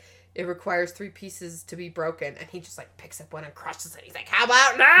 she's like, it requires 3 pieces to be broken, and he just, like, picks up one and crushes it. He's like, how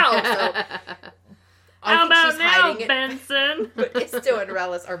about now? So, how about now, Benson? But Isto and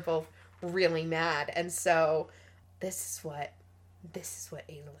Relis are both really mad, and so this is what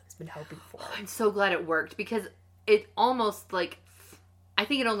Adolin's been hoping for. Oh, I'm so glad it worked, because it almost, like, I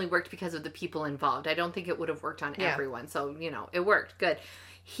think it only worked because of the people involved. I don't think it would have worked on everyone. So, it worked. Good.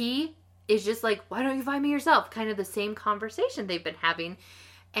 He is just like, why don't you find me yourself? Kind of the same conversation they've been having.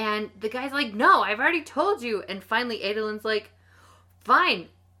 And the guy's like, no, I've already told you. And finally, Adolin's like, fine.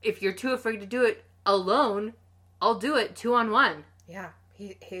 If you're too afraid to do it alone, I'll do it 2-on-1. Yeah.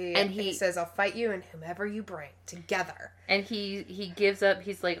 He says, I'll fight you and whomever you bring together. And he gives up,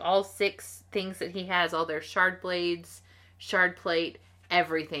 he's like, all 6 things that he has, all their shard blades, shard plate,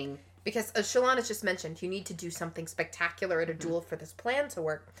 everything. Because as Shallan has just mentioned, you need to do something spectacular at a duel for this plan to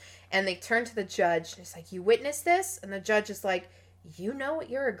work. And they turn to the judge. It's like, you witnessed this? And the judge is like, you know what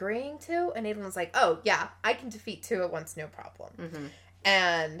you're agreeing to? And Adolin's like, oh, yeah, I can defeat 2 at once, no problem. Mm-hmm.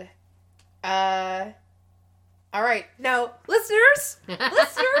 And, all right. Now, listeners,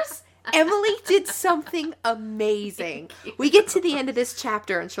 Emily did something amazing. We get to the end of this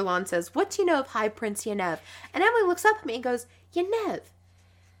chapter, and Shallan says, what do you know of High Prince Yennev? And Emily looks up at me and goes, Yennev,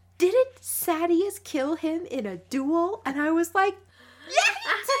 didn't Sadeas kill him in a duel? And I was like, yeah,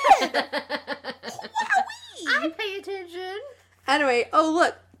 he did! I pay attention. Anyway, oh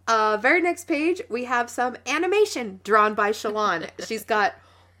look, very next page, we have some animation drawn by Shallan. She's got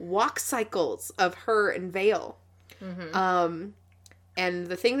walk cycles of her and Veil. Mm-hmm. And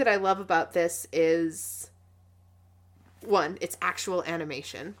the thing that I love about this is, 1, it's actual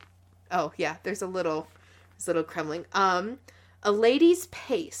animation. Oh, yeah, there's a little Kremling. A Lady's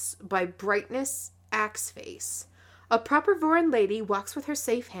Pace by Brightness Axeface. A proper Vorin lady walks with her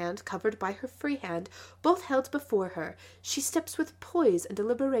safe hand covered by her free hand, both held before her. She steps with poise and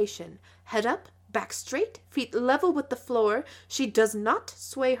deliberation. Head up, back straight, feet level with the floor. She does not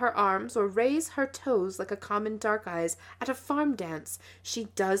sway her arms or raise her toes like a common dark eyes at a farm dance. She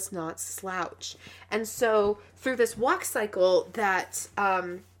does not slouch. And so, through this walk cycle that,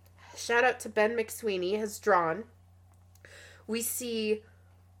 shout out to Ben McSweeney, has drawn, we see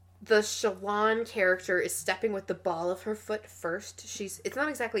the Shallan character is stepping with the ball of her foot first. It's not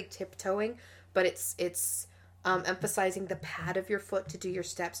exactly tiptoeing, but it's emphasizing the pad of your foot to do your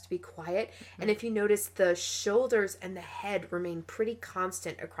steps, to be quiet. Mm-hmm. And if you notice, the shoulders and the head remain pretty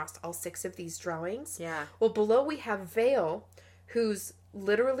constant across all 6 of these drawings. Yeah. Well, below we have Veil, who's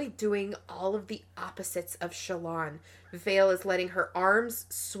literally doing all of the opposites of Shallan. Veil is letting her arms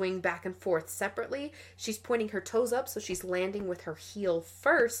swing back and forth separately. She's pointing her toes up, so she's landing with her heel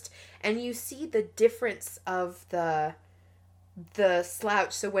first. And you see the difference of the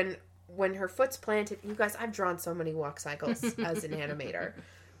slouch. So when her foot's planted, you guys, I've drawn so many walk cycles as an animator.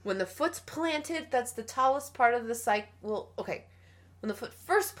 When the foot's planted, that's the tallest part of the cycle. Well, okay. When the foot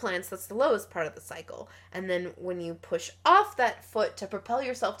first plants, that's the lowest part of the cycle. And then when you push off that foot to propel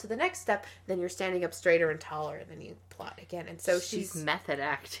yourself to the next step, then you're standing up straighter and taller, and then you plot again. And so she's method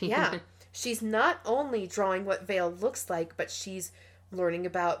acting. Yeah. She's not only drawing what Veil looks like, but she's learning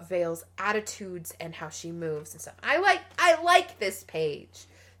about Veil's attitudes and how she moves and stuff. I like this page.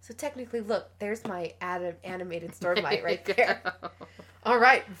 So technically, look, there's my animated Stormlight right there. All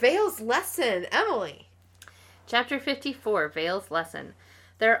right, Veil's lesson, Emily. Chapter 54, Veil's lesson.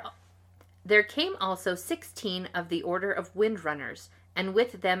 There came also 16 of the order of Windrunners, and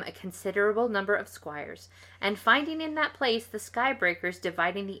with them a considerable number of squires. And finding in that place the Skybreakers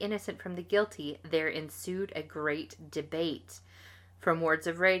dividing the innocent from the guilty, there ensued a great debate. From Words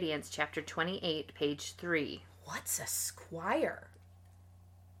of Radiance, chapter 28, page 3. What's a squire?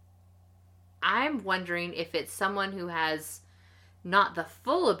 I'm wondering if it's someone who has not the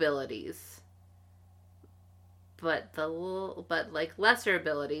full abilities, but like lesser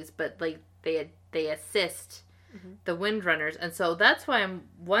abilities, but like they assist the Windrunners, and so that's why I'm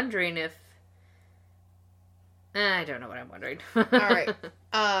wondering if I don't know what I'm wondering. All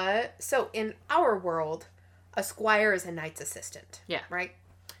right. So in our world, a squire is a knight's assistant. Yeah. Right?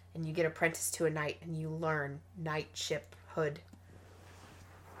 And you get apprenticed to a knight, and you learn knightshiphood.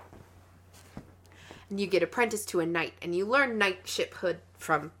 And you get apprenticed to a knight, and you learn knightshiphood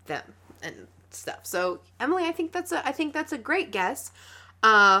from them and stuff. So Emily, I think that's a great guess.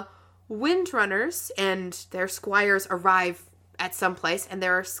 Windrunners and their squires arrive at some place, and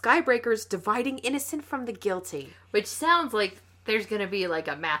there are Skybreakers dividing innocent from the guilty. Which sounds like there's going to be like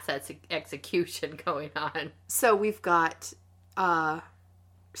a mass execution going on. So we've got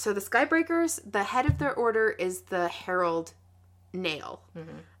So the Skybreakers, the head of their order is the Herald Nail,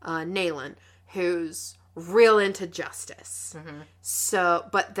 Naylan, who's real into justice. So,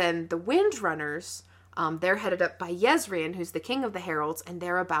 but then the Windrunners, they're headed up by Yezrian, who's the king of the Heralds, and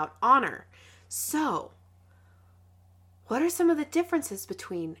they're about honor. So, what are some of the differences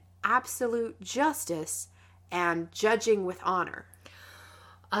between absolute justice and judging with honor?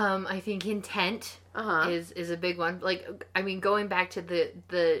 I think intent is a big one. Like, I mean, going back to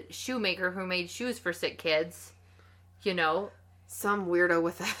the shoemaker who made shoes for sick kids, you know. Some weirdo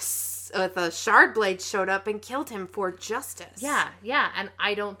with a shard blade showed up and killed him for justice. Yeah, and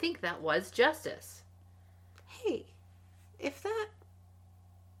I don't think that was justice. Hey, if that...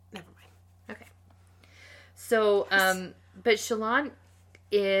 Never mind. Okay. So, but Shallan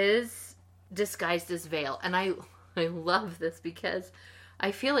is disguised as Veil, and I love this because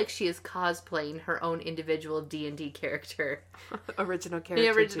I feel like she is cosplaying her own individual D&D character. Original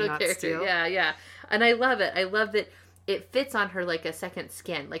character. The original character, steal. Yeah. And I love it. I love that it fits on her like a second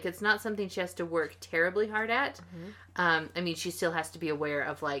skin. Like, it's not something she has to work terribly hard at. I mean, she still has to be aware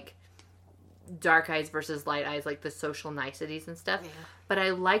of, like, dark eyes versus light eyes, like the social niceties and stuff. Yeah. But I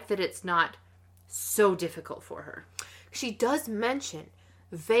like that it's not so difficult for her. She does mention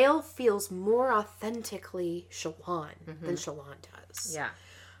Veil feels more authentically Shallan than Shallan does. Yeah.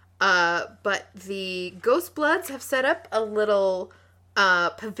 But the Ghostbloods have set up a little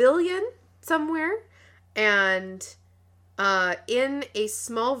pavilion somewhere, and in a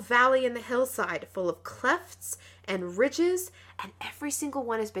small valley in the hillside full of clefts and ridges, and every single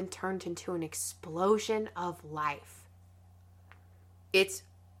one has been turned into an explosion of life. It's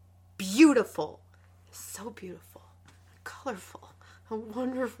beautiful. So beautiful. Colorful.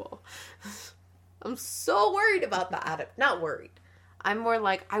 Wonderful. I'm so worried about the not worried. I'm more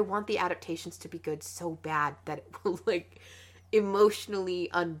like, I want the adaptations to be good so bad that it will, like, emotionally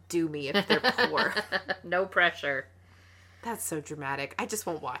undo me if they're poor. No pressure. That's so dramatic. I just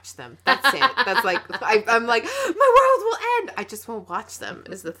won't watch them. That's it. That's like, I'm like, my world will end. I just won't watch them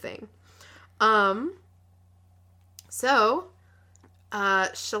is the thing. So,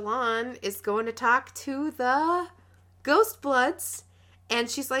 Shallan is going to talk to the Ghostbloods, and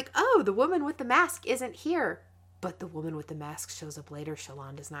she's like, oh, the woman with the mask isn't here. But the woman with the mask shows up later.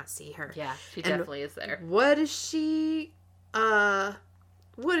 Shallan does not see her. Yeah, she definitely is there. What is she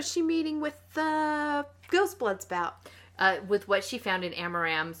meeting with the Ghostbloods about? With what she found in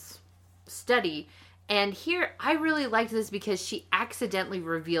Amaram's study. And here, I really liked this because she accidentally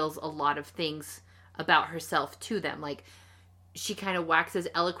reveals a lot of things about herself to them. Like, she kind of waxes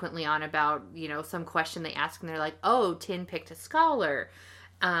eloquently on about, you know, some question they ask, and they're like, oh, Tin picked a scholar.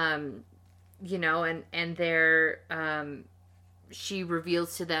 You know, and they're, she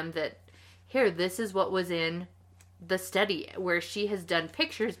reveals to them that, here, this is what was in the study, where she has done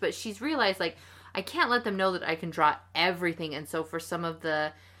pictures, but she's realized, like, I can't let them know that I can draw everything. And so for some of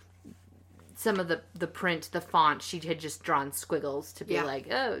the print, the font, she had just drawn squiggles to be like,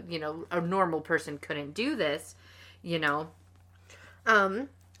 oh, you know, a normal person couldn't do this, you know.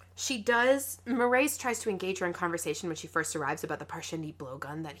 She does, Mraize tries to engage her in conversation when she first arrives about the Parshendi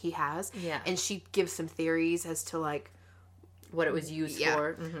blowgun that he has. Yeah. And she gives some theories as to, like, what it was used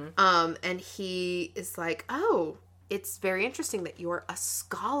for. And he is like, oh, it's very interesting that you're a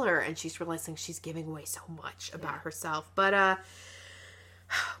scholar. And she's realizing she's giving away so much about herself. But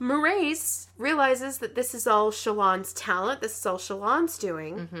Mraize realizes that this is all Shallan's talent. This is all Shallan's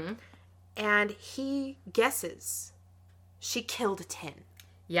doing. And he guesses she killed Tin.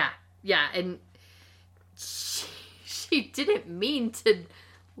 Yeah. And she didn't mean to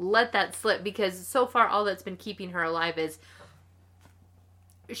let that slip, because so far all that's been keeping her alive is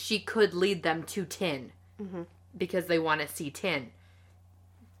she could lead them to Tin. Because they want to see Tin.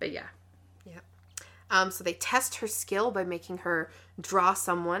 But yeah. So they test her skill by making her draw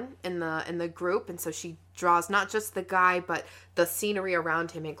someone in the group, and so she draws not just the guy, but the scenery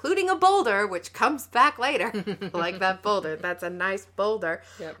around him, including a boulder, which comes back later. Like that boulder. That's a nice boulder.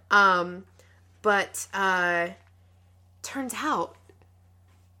 But turns out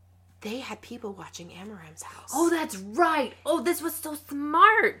they had people watching Amaram's house. Oh, that's right. Oh, this was so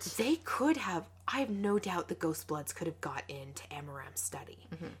smart. They could have, I have no doubt the Ghostbloods could have got into Amaram's study.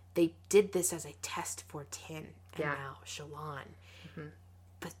 They did this as a test for Tin and now Shallan.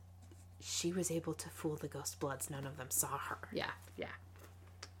 But she was able to fool the Ghostbloods. None of them saw her. Yeah.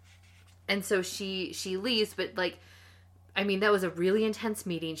 And so she leaves, but, like, I mean, that was a really intense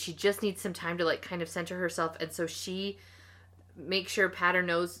meeting. She just needs some time to, like, kind of center herself. And so she makes sure Pattern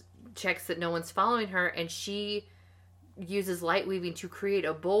checks that no one's following her, and she uses light weaving to create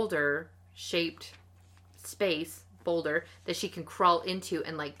a boulder-shaped space boulder that she can crawl into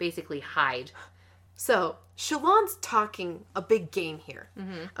and, like, basically hide. So, Shallan's talking a big game here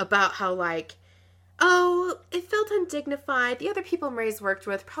about how, like, oh, it felt undignified. The other people Mraize worked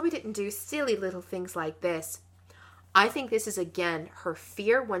with probably didn't do silly little things like this. I think this is, again, her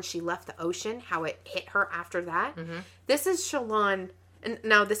fear when she left the ocean, how it hit her after that. This is Shallan, and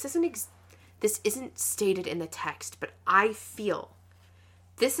now this isn't stated in the text, but I feel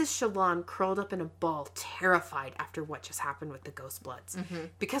this is Shallan curled up in a ball, terrified after what just happened with the Ghostbloods.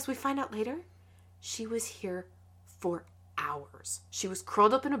 Because we find out later, she was here for hours. She was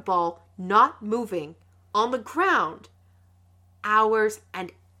curled up in a ball, not moving, on the ground. Hours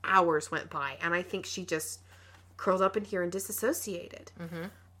and hours went by. And I think she just curled up in here and disassociated.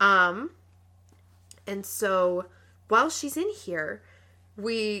 And so, while she's in here,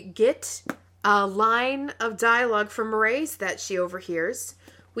 we get a line of dialogue from Mraize that she overhears.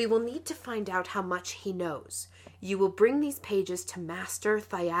 We will need to find out how much he knows. You will bring these pages to Master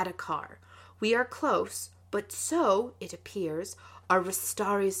Thyadakar. We are close, but so, it appears, are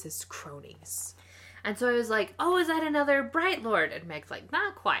Restaris' cronies. And so I was like, oh, is that another Bright Lord? And Meg's like,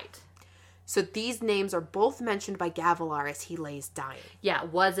 not quite. So these names are both mentioned by Gavilar as he lays dying. Yeah,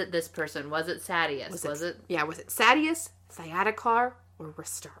 was it this person? Was it Sadeas? Was it? Yeah, was it Sadeas, Thyadakar, or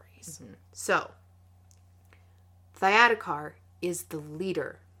Restaris? So, Thyadakar is the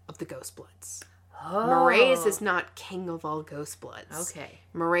leader of the Ghostbloods. Oh. Mraize is not king of all Ghostbloods. Okay.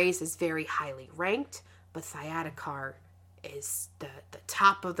 Mraize is very highly ranked, but Thyadakar is the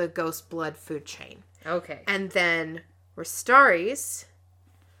top of the Ghostblood food chain. Okay. And then Restaris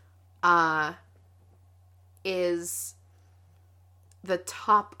is the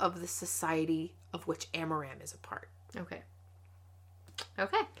top of the society of which Amaram is a part. Okay.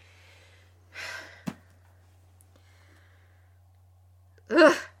 Okay.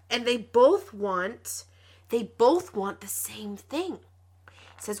 Ugh. And they both want the same thing.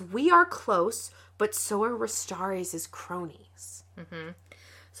 It says, we are close, but so are Restaris' cronies.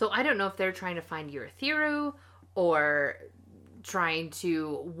 So I don't know if they're trying to find Urithiru or trying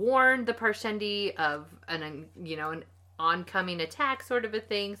to warn the Parshendi of an oncoming attack sort of a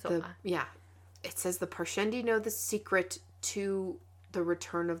thing. So it says the Parshendi know the secret to the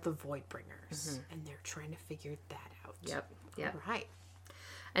return of the Voidbringers, and they're trying to figure that out. Yep. All right.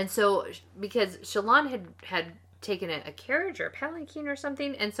 And so, because Shallan had taken a carriage or a palanquin or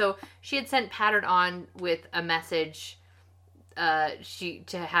something, and so she had sent Pattern on with a message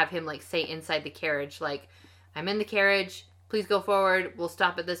to have him, like, say inside the carriage, like, I'm in the carriage, please go forward, we'll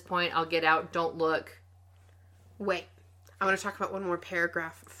stop at this point, I'll get out, don't look. Wait. I want to talk about one more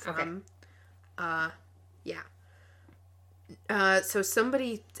paragraph from... so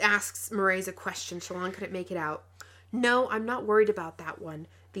somebody asks Mraize a question. Shallan couldn't make it out. No, I'm not worried about that one.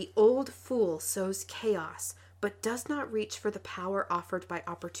 The old fool sows chaos, but does not reach for the power offered by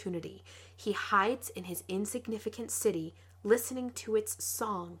opportunity. He hides in his insignificant city, listening to its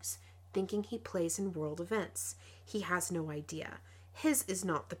songs, thinking he plays in world events. He has no idea. His is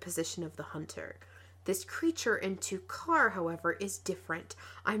not the position of the hunter. This creature in Tukar, however, is different.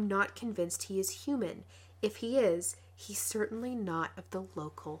 I'm not convinced he is human. If he is, he's certainly not of the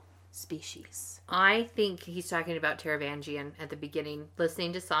local species. I think he's talking about Taravangian at the beginning,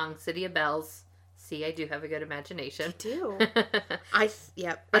 listening to songs, City of Bells. See, I do have a good imagination. You do.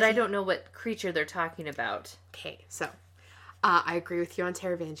 But I don't know what creature they're talking about. Okay, so I agree with you on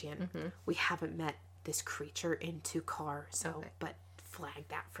Taravangian. We haven't met this creature in Tukar, but flag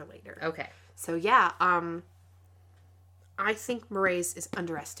that for later. Okay. So I think Mraize is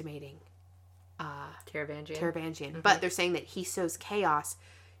underestimating Taravangian. But they're saying that he sows chaos.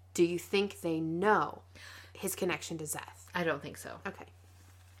 Do you think they know his connection to Szeth? I don't think so. Okay.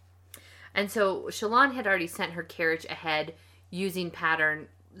 And so Shallan had already sent her carriage ahead using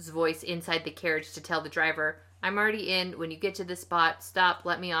Pattern's voice inside the carriage to tell the driver, I'm already in. When you get to this spot, stop,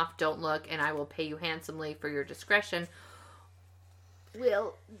 let me off, don't look, and I will pay you handsomely for your discretion.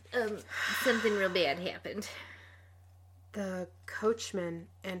 Well, something real bad happened. The coachman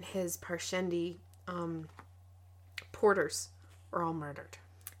and his Parshendi porters were all murdered.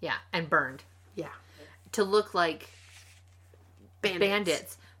 Yeah, and burned. Yeah. To look like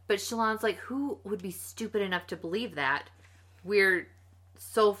bandits. But Shallan's like, who would be stupid enough to believe that? We're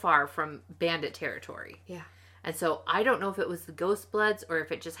so far from bandit territory. Yeah. And so I don't know if it was the Ghostbloods or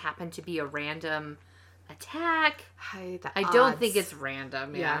if it just happened to be a random attack. I don't think it's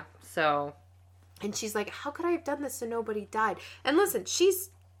random. Yeah. So. And she's like, how could I have done this so nobody died? And listen,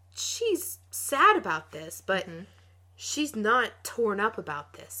 she's sad about this, but she's not torn up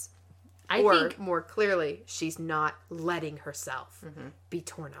about this. I think more clearly, she's not letting herself be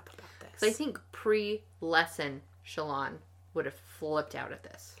torn up about this. So I think pre-lesson, Shallan would have flipped out at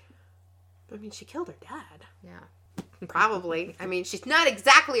this. I mean, she killed her dad. Yeah. Probably. I mean, she's not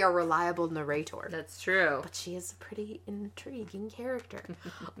exactly a reliable narrator. That's true. But she is a pretty intriguing character.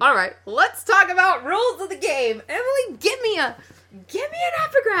 All right, let's talk about rules of the game. Emily, give me an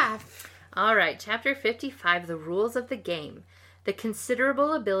epigraph. All right, chapter 55, the rules of the game. The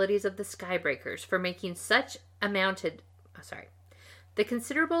considerable abilities of the Skybreakers for making such amounted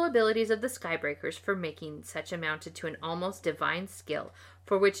to an almost divine skill,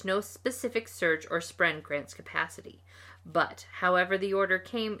 for which no specific surge or spren grants capacity. But, however the order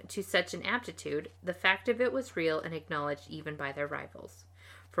came to such an aptitude, the fact of it was real and acknowledged even by their rivals.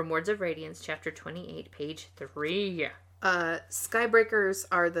 From Words of Radiance, chapter 28, page 3. Skybreakers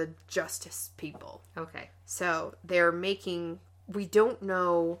are the justice people. Okay. So, they're making... We don't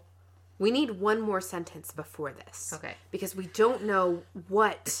know... We need one more sentence before this. Okay. Because we don't know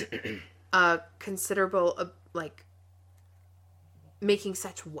what considerable... making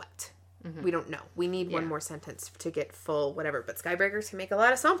such what. Mm-hmm. We don't know. We need one more sentence to get full whatever. But Skybreakers can make a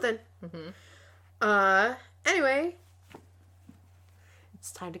lot of something. Mm-hmm. Anyway...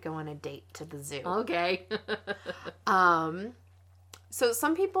 It's time to go on a date to the zoo. Okay. So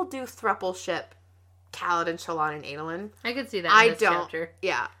some people do throuple ship Kaladin, Shallan, and Adolin. I could see that in this chapter.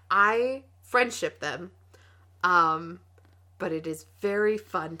 Yeah. I friendship them. But it is very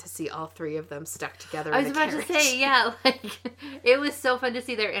fun to see all three of them stuck together. I was about to say, yeah, like, it was so fun to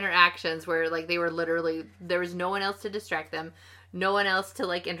see their interactions where, like, they were literally, there was no one else to distract them, no one else to,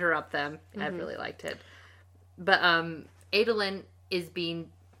 like, interrupt them. Mm-hmm. I really liked it. But, Adolin is being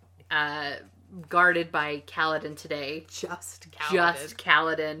guarded by Kaladin today. Just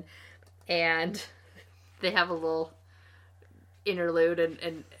Kaladin. And they have a little interlude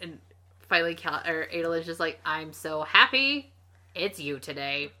and finally Adolin's just like, I'm so happy it's you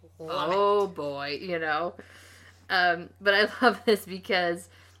today. Oh boy, you know. But I love this because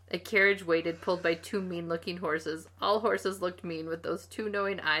a carriage waited, pulled by two mean-looking horses. All horses looked mean with those two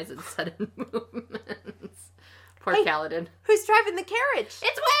knowing eyes and sudden movements. Poor Kaladin. Who's driving the carriage? It's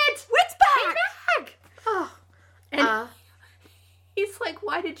Wit! Wit's back! He's back! Oh. And he's like,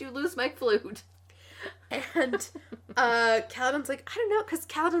 why did you lose my flute? And Kaladin's like, I don't know, because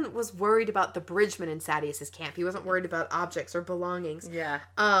Kaladin was worried about the bridgeman in Sadeas' camp. He wasn't worried about objects or belongings. Yeah.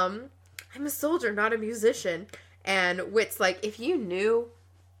 I'm a soldier, not a musician. And Wit's like, if you knew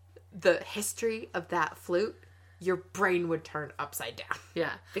the history of that flute, your brain would turn upside down.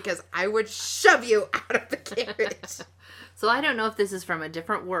 Yeah. Because I would shove you out of the carriage. So I don't know if this is from a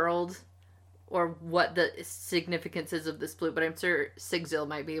different world or what the significance is of this flute, but I'm sure Sigzil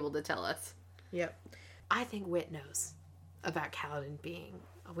might be able to tell us. Yep. I think Wit knows about Kaladin being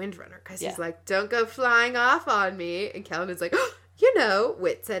a windrunner, because he's like, don't go flying off on me. And Kaladin's like, oh, you know,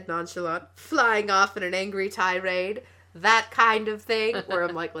 Wit said nonchalant, flying off in an angry tirade, that kind of thing. Where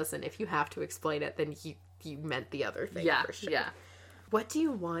I'm like, listen, if you have to explain it, then you meant the other thing for sure. Yeah. What do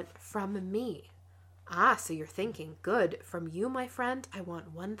you want from me? Ah, so you're thinking, good. From you, my friend, I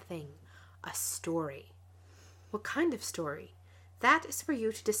want one thing. A story. What kind of story? That is for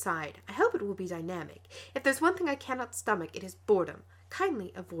you to decide. I hope it will be dynamic. If there's one thing I cannot stomach, it is boredom.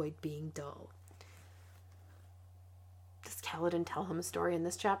 Kindly avoid being dull. Does Kaladin tell him a story in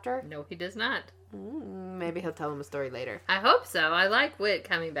this chapter? No, he does not. Maybe he'll tell him a story later. I hope so. I like Wit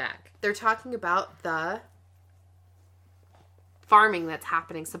coming back. They're talking about the farming that's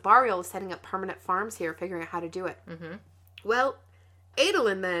happening. So Barial is setting up permanent farms here, figuring out how to do it. Mm-hmm. Well,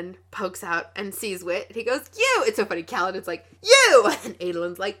 Adolin then pokes out and sees Wit. He goes, you! It's so funny. Kaladin's like, you! And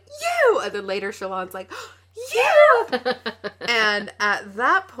Adolin's like, you! And then later Shallan's like, you! And at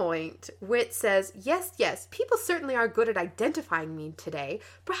that point, Wit says, yes, people certainly are good at identifying me today.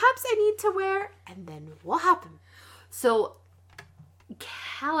 Perhaps I need to wear... And then what happened? So,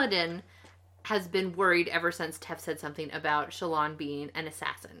 Kaladin has been worried ever since Tef said something about Shallan being an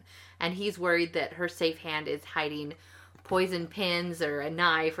assassin. And he's worried that her safe hand is hiding poison pins or a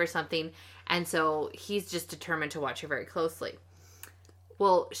knife or something. And so he's just determined to watch her very closely.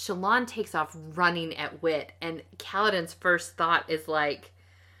 Well, Shallan takes off running at Wit, and Kaladin's first thought is like,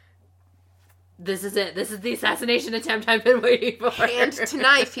 this is it. This is the assassination attempt I've been waiting for. Hand to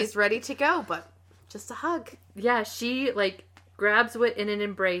knife. He's ready to go, but just a hug. Yeah, she, grabs Wit in an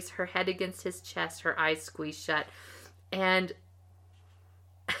embrace, her head against his chest, her eyes squeezed shut. And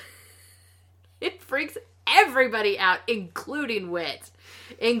it freaks everybody out, including Wit.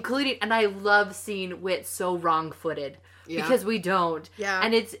 And I love seeing Wit so wrong-footed. Yeah. Because we don't. Yeah.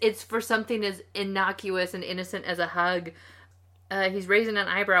 And it's for something as innocuous and innocent as a hug. He's raising an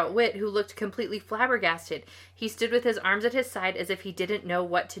eyebrow at Wit, who looked completely flabbergasted. He stood with his arms at his side as if he didn't know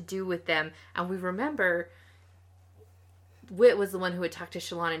what to do with them. And we remember Wit was the one who had talked to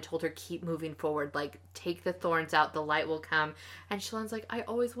Shallan and told her, keep moving forward. Like, take the thorns out, the light will come. And Shallan's like, I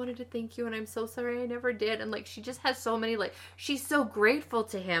always wanted to thank you, and I'm so sorry I never did. And, like, she just has so many, like, she's so grateful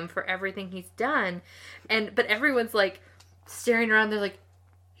to him for everything he's done. But everyone's, like, staring around. They're like,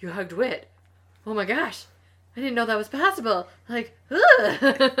 you hugged Wit. Oh, my gosh. I didn't know that was possible. Like, ugh.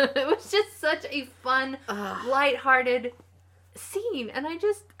 It was just such a fun, lighthearted scene, and I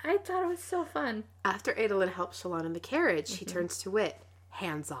thought it was so fun. After Adolin helps Shallan in the carriage, he turns to Wit.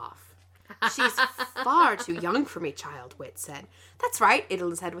 Hands off. She's far too young for me, child, Wit said. That's right,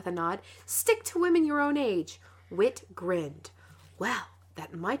 Adolin said with a nod. Stick to women your own age. Wit grinned. Well,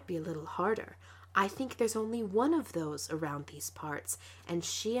 that might be a little harder. I think there's only one of those around these parts, and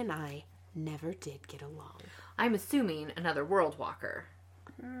she and I never did get along. I'm assuming another World Walker.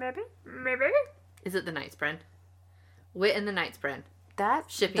 Maybe. Is it the Nightspren? Wit and the Nightspren.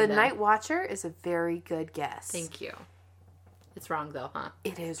 The Night Watcher is a very good guess. Thank you. It's wrong though, huh?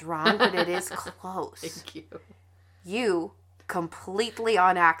 It is wrong, but it is close. Thank you. You, completely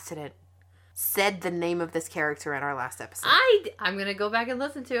on accident, said the name of this character in our last episode. I'm gonna go back and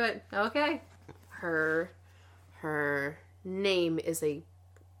listen to it. Okay. Her name is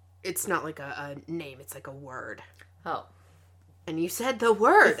it's not like a name, it's like a word. Oh. And you said the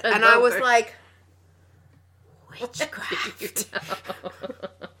word, and I was like, witchcraft.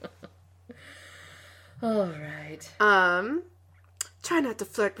 All right. Try not to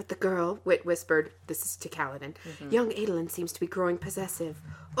flirt with the girl, Wit whispered. This is to Kaladin. Mm-hmm. Young Adolin seems to be growing possessive.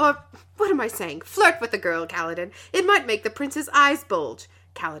 Or, what am I saying? Flirt with the girl, Kaladin. It might make the prince's eyes bulge.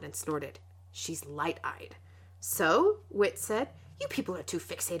 Kaladin snorted. She's light-eyed. So, Wit said, you people are too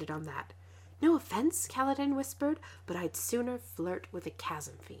fixated on that. No offense, Kaladin whispered, but I'd sooner flirt with a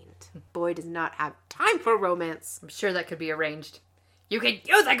chasm fiend. Boy does not have time for romance. I'm sure that could be arranged. You could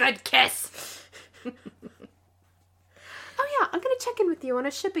use a good kiss! Oh yeah, I'm gonna check in with you on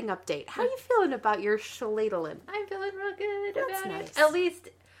a shipping update. How are you feeling about your Shaladolin? I'm feeling real good That's about nice. it. At least,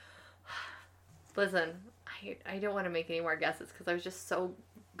 listen, I don't want to make any more guesses because I was just so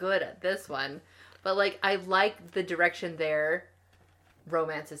good at this one. But, like, I like the direction their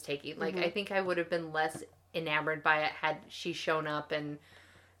romance is taking. Like, I think I would have been less enamored by it had she shown up and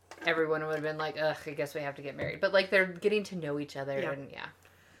everyone would have been like, ugh, I guess we have to get married. But, like, they're getting to know each other and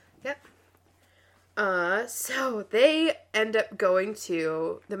Yep. So they end up going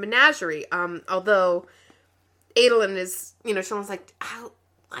to the menagerie. Although Adolin is, Shallan's like,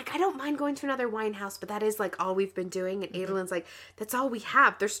 I don't mind going to another wine house, but that is, like, all we've been doing. And Adolin's like, that's all we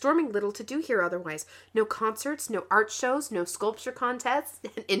have. There's storming little to do here otherwise. No concerts, no art shows, no sculpture contests.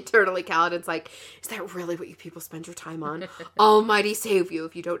 And internally, Kaladin's like, is that really what you people spend your time on? Almighty save you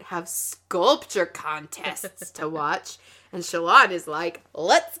if you don't have sculpture contests to watch. And Shallan is like,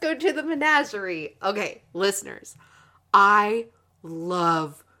 let's go to the menagerie. Okay, listeners, I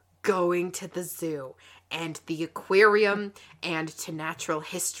love going to the zoo and the aquarium and to natural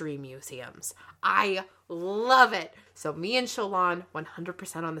history museums. I love it. So me and Shallan,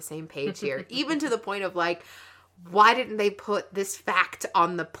 100% on the same page here. Even to the point of, like, why didn't they put this fact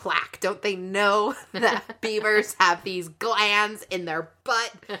on the plaque? Don't they know that beavers have these glands in their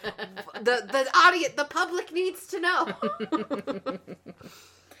butt? The audience, the public needs to know.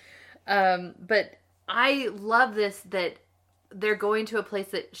 But I love this that they're going to a place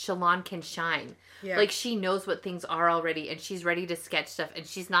that Shallan can shine. Yeah. Like, she knows what things are already, and she's ready to sketch stuff, and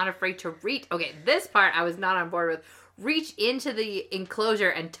she's not afraid to reach. Okay, this part I was not on board with. Reach into the enclosure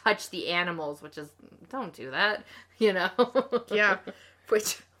and touch the animals, which is, don't do that, Yeah,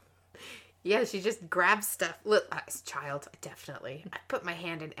 she just grabs stuff. Look, as a child, definitely. I put my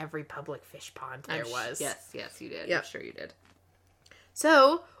hand in every public fish pond there was. Yes, you did. Yep. I'm sure you did.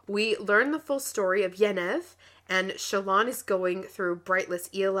 So, we learn the full story of Yennev, and Shallan is going through Brightless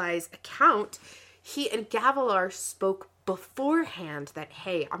Eli's account. He and Gavilar spoke beforehand that,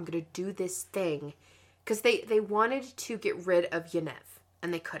 hey, I'm going to do this thing. Because they wanted to get rid of Yennev,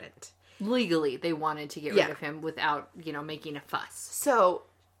 and they couldn't. Legally, they wanted to get rid of him without, making a fuss. So,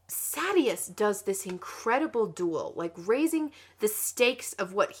 Sadeas does this incredible duel, like raising the stakes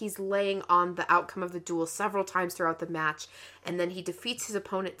of what he's laying on the outcome of the duel several times throughout the match, and then he defeats his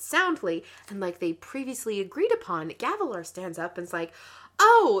opponent soundly, and like they previously agreed upon, Gavilar stands up and's like,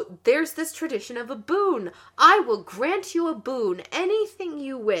 oh, there's this tradition of a boon. I will grant you a boon, anything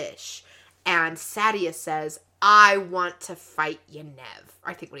you wish. And Sadeas says, I want to fight Yennev.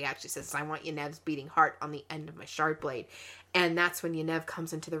 I think what he actually says is, I want Yennev's beating heart on the end of my shard blade. And that's when Yennev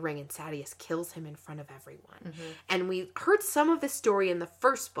comes into the ring and Sadeas kills him in front of everyone. Mm-hmm. And we heard some of this story in the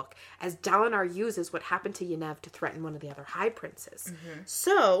first book, as Dalinar uses what happened to Yennev to threaten one of the other high princes. Mm-hmm.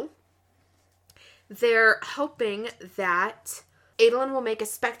 So, they're hoping that Adolin will make a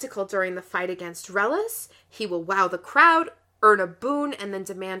spectacle during the fight against Relis. He will wow the crowd, earn a boon, and then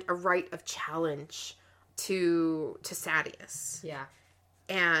demand a right of challenge to Sadeas. Yeah.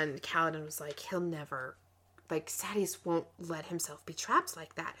 And Kaladin was like, he'll never, like, Sadeas won't let himself be trapped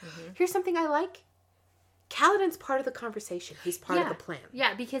like that. Mm-hmm. Here's something I like. Kaladin's part of the conversation. He's part of the plan.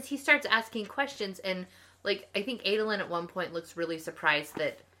 Yeah, because he starts asking questions, and, like, I think Adolin at one point looks really surprised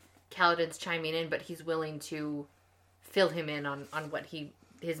that Kaladin's chiming in, but he's willing to fill him in on what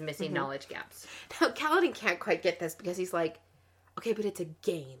his missing knowledge gaps. Now, Kaladin can't quite get this because he's like, okay, but it's a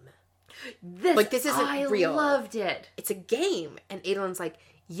game. This isn't real. I loved it. It's a game. And Adolin's like,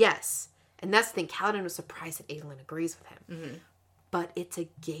 yes. And that's the thing. Kaladin was surprised that Adolin agrees with him. Mm-hmm. But it's a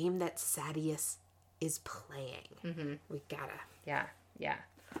game that Sadeas is playing. Mm-hmm. We gotta. Yeah.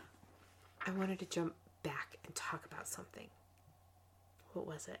 I wanted to jump back and talk about something. What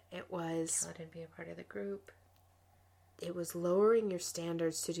was it? It was... Kaladin be a part of the group. It was lowering your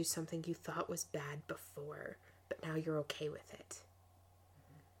standards to do something you thought was bad before, but now you're okay with it.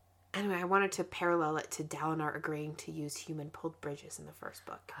 Anyway, I wanted to parallel it to Dalinar agreeing to use human-pulled bridges in the first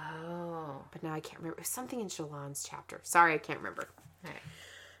book. Oh. But now I can't remember. It was something in Shallan's chapter. Sorry, I can't remember. All right.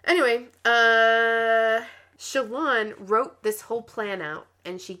 Anyway, Shallan wrote this whole plan out,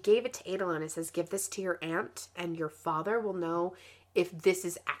 and she gave it to Adolin and says, give this to your aunt, and your father will know if this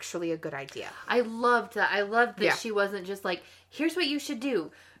is actually a good idea. I loved that. I loved that she wasn't just like, here's what you should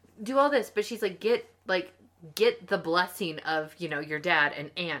do. Do all this. But she's like, get the blessing of, your dad and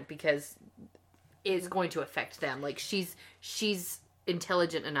aunt, because it's going to affect them. Like, she's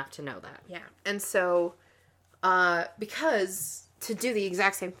intelligent enough to know that. Yeah. And so, because to do the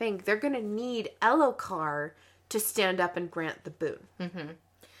exact same thing, they're going to need Elhokar to stand up and grant the boon. Mm-hmm.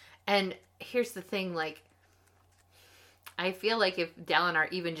 And here's the thing, like, I feel like if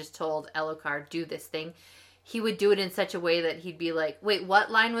Dalinar even just told Elhokar, do this thing, he would do it in such a way that he'd be like, wait,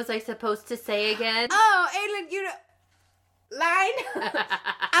 what line was I supposed to say again? Oh, Adolin, line?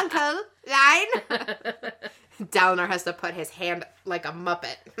 Uncle, line? Dalinar has to put his hand like a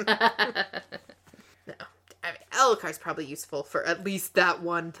Muppet. No. I mean, Elhokar's probably useful for at least that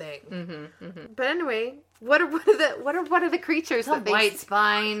one thing. Mm-hmm, mm-hmm. But anyway, what are the creatures? The white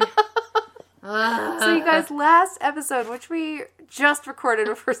spine. So you guys, last episode, which we just recorded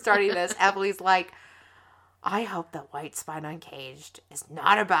before starting this, Emily's like, I hope that White Spine Uncaged is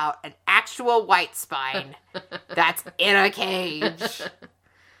not about an actual white spine that's in a cage.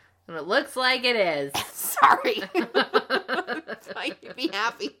 And it looks like it is. Sorry. I can be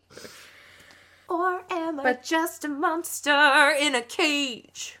happy. Or am I just a monster in a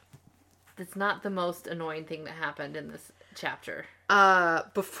cage? That's not the most annoying thing that happened in this chapter.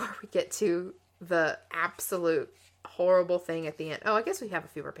 Before we get to the absolute horrible thing at the end. Oh, I guess we have a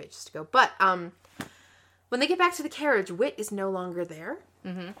few more pages to go. But, when they get back to the carriage, Wit is no longer there.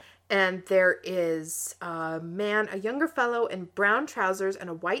 Mm-hmm. And there is a man, a younger fellow in brown trousers and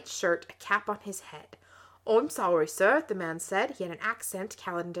a white shirt, a cap on his head. I'm sorry, sir, the man said. He had an accent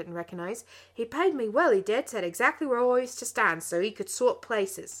Kaladin didn't recognize. He paid me well, he did. Said exactly where I used to stand so he could sort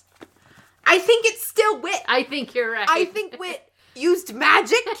places. I think it's still Wit. I think you're right. I think Wit used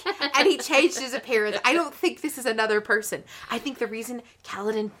magic and he changed his appearance. I don't think this is another person. I think the reason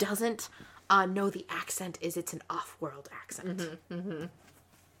Kaladin doesn't know the accent is it's an off-world accent. Mm-hmm, mm-hmm.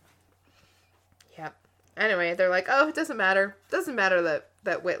 Yep. Anyway, they're like, oh, it doesn't matter. Doesn't matter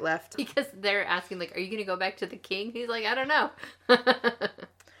that Wit left. Because they're asking, like, are you going to go back to the king? He's like, I don't know.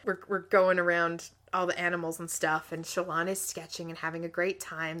 We're going around all the animals and stuff, and Shallan is sketching and having a great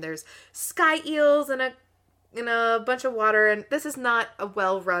time. There's sky eels and a bunch of water, and this is not a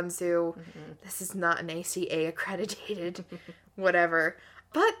well-run zoo. Mm-hmm. This is not an ACA accredited whatever.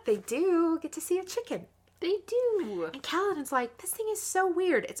 But they do get to see a chicken. They do. And Kaladin's like, this thing is so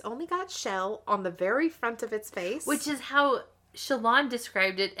weird. It's only got shell on the very front of its face. Which is how Shallan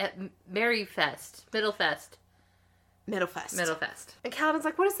described it at Middlefest. And Kaladin's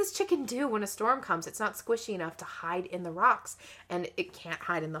like, what does this chicken do when a storm comes? It's not squishy enough to hide in the rocks. And it can't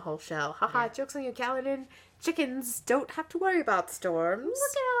hide in the whole shell. Haha, joke's on you, Kaladin. Chickens don't have to worry about storms.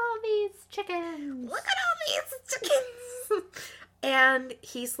 Look at all these chickens. And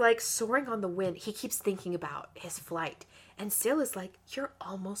he's like soaring on the wind. He keeps thinking about his flight. And Syl is like, you're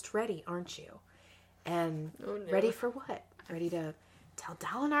almost ready, aren't you? And ready for what? Ready to tell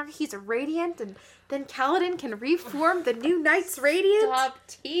Dalinar he's a Radiant, and then Kaladin can reform the new Knights Radiant? Stop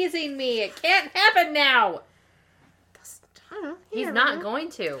teasing me. It can't happen now. I don't know. He's not going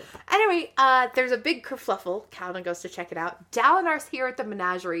to. Anyway, there's a big kerfluffle. Kaladin goes to check it out. Dalinar's here at the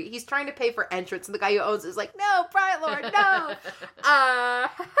menagerie. He's trying to pay for entrance, and the guy who owns it is like, no, Bright Lord, no.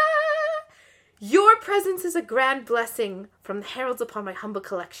 Your presence is a grand blessing from the heralds upon my humble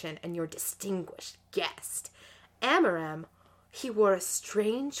collection and your distinguished guest. Amaram, he wore a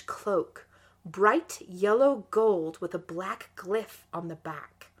strange cloak, bright yellow gold with a black glyph on the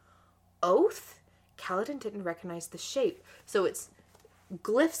back. Oath? Kaladin didn't recognize the shape. So it's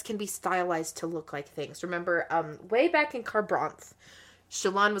glyphs can be stylized to look like things. Remember, way back in Kharbranth,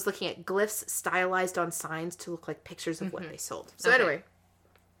 Shallan was looking at glyphs stylized on signs to look like pictures of what they sold. So anyway,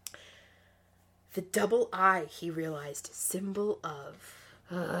 the double eye, he realized, symbol of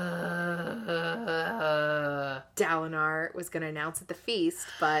Dalinar was going to announce at the feast,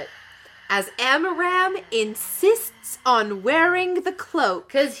 but as Amaram insists on wearing the cloak,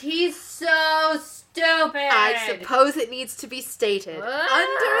 because he's so stupid. I suppose it needs to be stated. Under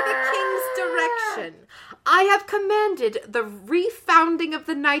the king's direction, I have commanded the refounding of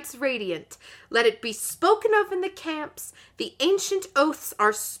the Knights Radiant. Let it be spoken of in the camps. The ancient oaths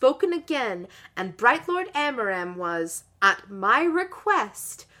are spoken again, and Bright Lord Amaram was, at my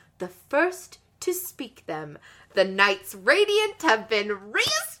request, the first to speak them. The Knights Radiant have been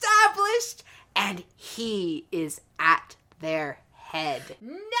reestablished, and he is at their head.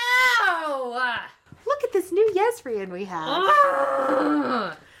 No! Look at this new Yesrian we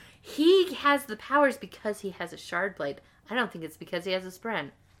have. He has the powers because he has a shard blade. I don't think it's because he has a spren.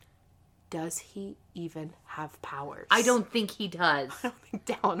 Does he even have powers? I don't think he does. I don't think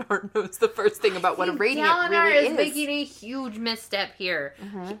Dalinar knows the first thing about what a Radiant Dalinar really is making a huge misstep here.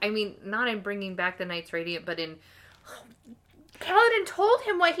 Mm-hmm. I mean, not in bringing back the Knights Radiant, but in... Kaladin told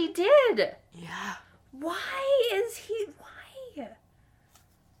him what he did. Yeah. Why is he... Why?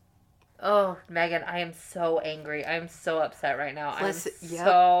 Oh, Megan, I am so angry. I'm so upset right now. Listen,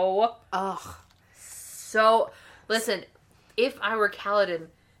 So... Listen, if I were Kaladin,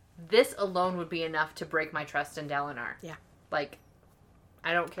 this alone would be enough to break my trust in Dalinar. Yeah. Like,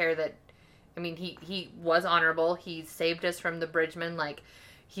 I don't care that... I mean, he was honorable. He saved us from the Bridgemen. Like,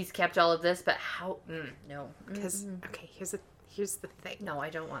 he's kept all of this, but how... no. Because, okay, here's the thing. No, I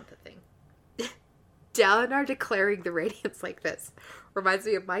don't want the thing. Dalinar declaring the Radiance like this reminds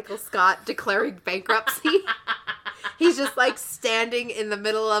me of Michael Scott declaring bankruptcy. He's just like standing in the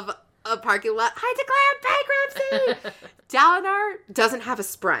middle of a parking lot. I declare bankruptcy! Dalinar doesn't have a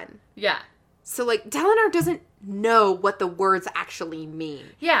spren. Yeah. So like Dalinar doesn't know what the words actually mean.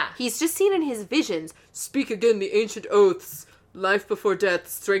 Yeah. He's just seen in his visions, speak again the ancient oaths. Life before death,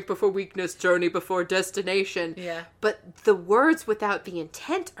 strength before weakness, journey before destination. Yeah. But the words without the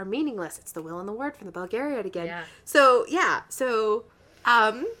intent are meaningless. It's the will and the word from the Belgariad again. Yeah. So, yeah. So,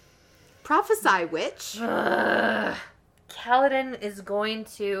 prophesy, witch. Kaladin is going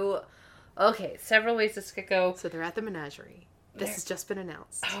to... Okay, several ways this could go. So they're at the menagerie. This has just been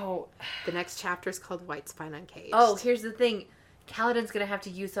announced. Oh. The next chapter is called White Spine Uncaged. Oh, here's the thing. Kaladin's going to have to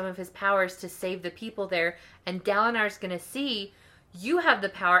use some of his powers to save the people there, and Dalinar's going to see you have the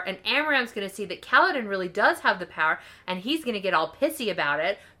power, and Amaram's going to see that Kaladin really does have the power, and he's going to get all pissy about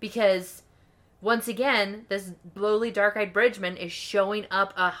it, because, once again, this lowly dark-eyed bridgeman is showing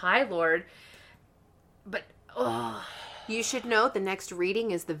up a High Lord, but, oh. You should know the next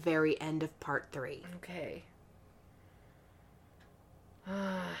reading is the very end of part 3. Okay.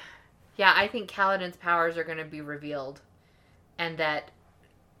 Yeah, I think Kaladin's powers are going to be revealed. And that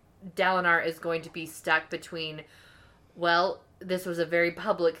Dalinar is going to be stuck between, well, this was a very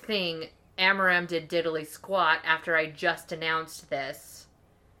public thing. Amaram did diddly squat after I just announced this.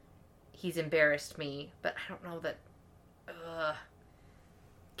 He's embarrassed me, but I don't know that...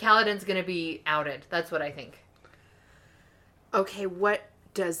 Kaladin's going to be outed. That's what I think. Okay, what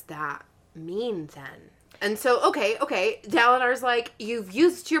does that mean then? And so, okay, Dalinar's like, you've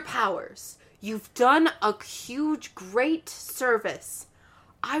used your powers. You've done a huge, great service.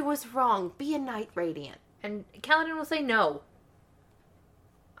 I was wrong. Be a Knight Radiant. And Kaladin will say no.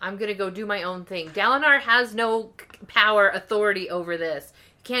 I'm going to go do my own thing. Dalinar has no power, authority over this.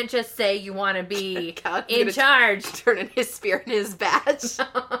 You can't just say you want to be in charge. Turn in his spear and his badge.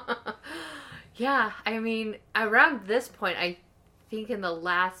 Yeah, I mean, around this point, I think in the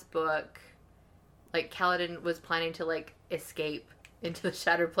last book, like, Kaladin was planning to, like, escape into the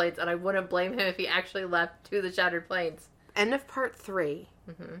Shattered Plains, and I wouldn't blame him if he actually left to the Shattered Plains. End of part 3.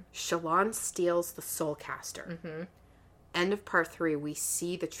 Shallan steals the Soulcaster. End of part 3, we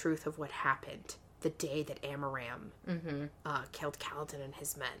see the truth of what happened the day that Amaram killed Kaladin and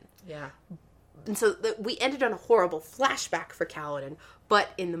his men. Yeah. And so we ended on a horrible flashback for Kaladin, but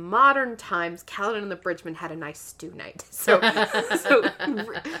in the modern times, Kaladin and the Bridgemen had a nice stew night. So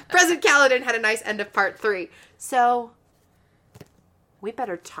President Kaladin had a nice end of part 3. So we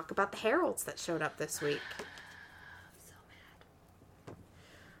better talk about the heralds that showed up this week. I'm so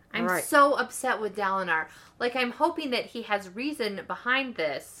I'm so upset with Dalinar. Like, I'm hoping that he has reason behind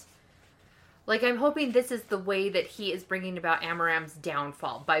this. Like, I'm hoping this is the way that he is bringing about Amaram's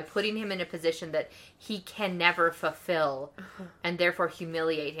downfall, by putting him in a position that he can never fulfill, and therefore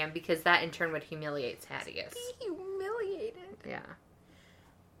humiliate him, because that in turn would humiliate Sadeas. Be humiliated. Yeah.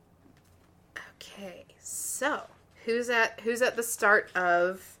 Okay, so who's at the start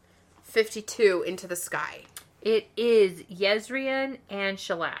of 52 Into the Sky? It is Jezrien and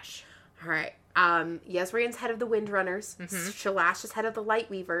Shalash. All right. Jezrien's head of the Windrunners. Shalash is head of the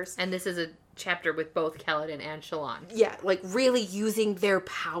Lightweavers. And this is a chapter with both Kaladin and Shallan. Yeah, like really using their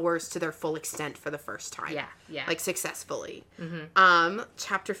powers to their full extent for the first time. Yeah. Like successfully.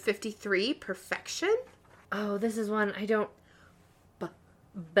 Chapter 53, Perfection. Oh, this is one I don't...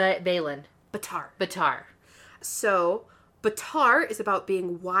 Balin. Batar. So, Batar is about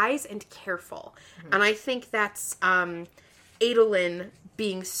being wise and careful. And I think that's Adolin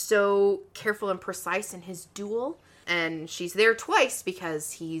being so careful and precise in his duel. And she's there twice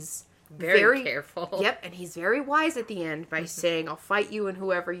because he's very careful. Yep, and he's very wise at the end by saying, I'll fight you and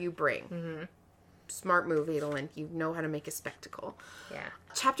whoever you bring. Smart move, Adolin. You know how to make a spectacle. Yeah.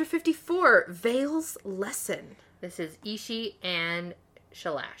 Chapter 54, Vale's Lesson. This is Ishi and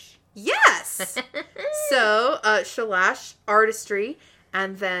Shalash. Yes! So, Shalash, artistry,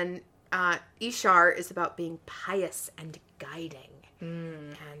 and then Ishar is about being pious and guiding.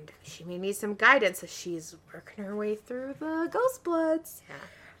 And she may need some guidance, so she's working her way through the Ghostbloods. Yeah.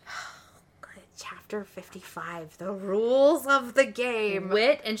 Chapter 55, The Rules of the Game.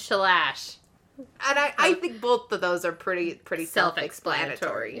 Wit and Shalash. And I think both of those are pretty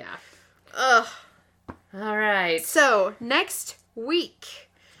self-explanatory. Yeah. Ugh. All right. So, next week,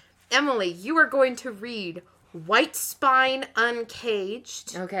 Emily, you are going to read White Spine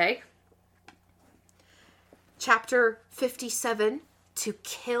Uncaged. Okay. Chapter 57, To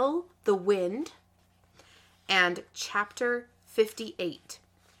Kill the Wind. And Chapter 58,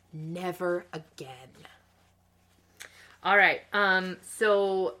 Never Again. All right.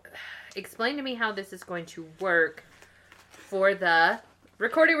 So explain to me how this is going to work for the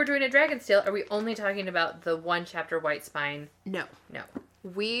recording we're doing at Dragonsteel. Are we only talking about the one chapter White Spine? No.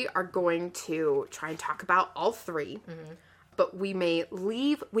 We are going to try and talk about all three. But we may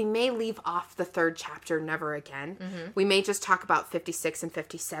leave off the third chapter, Never Again. We may just talk about 56 and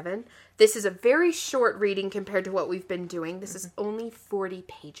 57. This is a very short reading compared to what we've been doing. This is only 40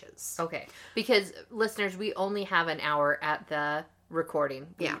 pages. Okay. Because, listeners, we only have an hour at the recording.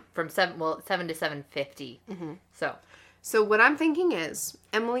 Yeah. From 7 to 7:50. So what I'm thinking is,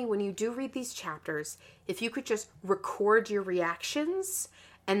 Emily, when you do read these chapters, if you could just record your reactions,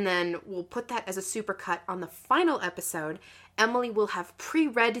 and then we'll put that as a supercut on the final episode. Emily will have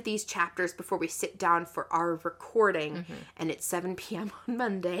pre-read these chapters before we sit down for our recording, and it's 7 p.m. on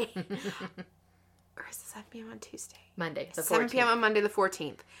Monday. Or is it 7 p.m. on Tuesday? Monday, the 14th. 7 p.m. on Monday the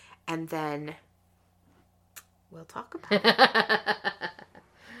 14th. And then we'll talk about it.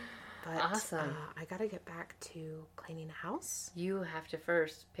 But, awesome. I gotta get back to cleaning the house. You have to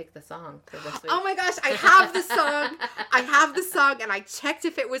first pick the song for this week. Oh my gosh, I have the song. I have the song, and I checked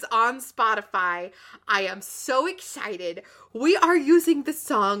if it was on Spotify. I am so excited. We are using the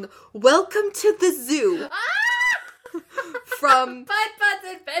song Welcome to the Zoo. From Putt Putt's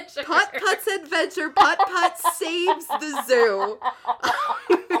Adventure. Putt Putt's Adventure. Putt Putt saves the zoo.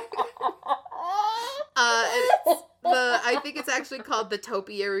 I think it's actually called The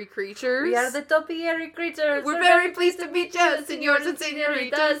Topiary Creatures. We are the Topiary Creatures. We're very pleased to meet you, senors and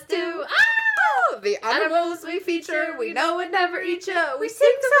senoritas too. Ah! The animals we feature, we know would never eat you. We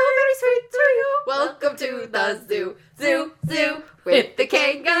sing so very sweet to you. Welcome to the zoo, zoo, zoo, with the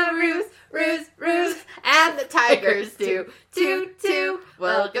kangaroos, roos, and the tigers too, too.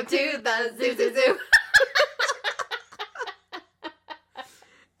 Welcome to the zoo, zoo, zoo.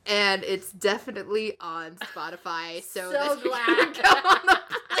 And it's definitely on Spotify, so glad. You can go on the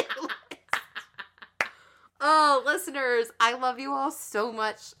playlist. Oh, listeners, I love you all so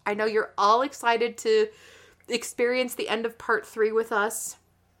much. I know you're all excited to experience the end of part 3 with us.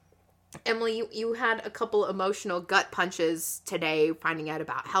 Emily, you had a couple emotional gut punches today, finding out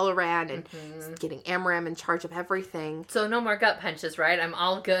about Helleran and getting Amaram in charge of everything. So no more gut punches, right? I'm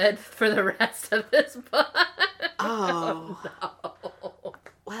all good for the rest of this book. Oh. No.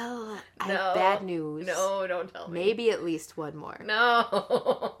 Well, I have bad news. No, don't tell me. Maybe at least one more.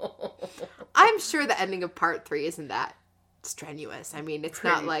 No. I'm sure the ending of part 3 isn't that strenuous. I mean, it's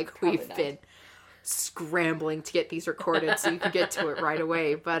not like we've been scrambling to get these recorded so you can get to it right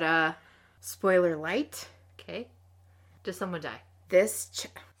away. But, spoiler light. Okay. Does someone die? How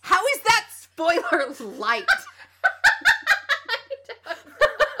is that spoiler light?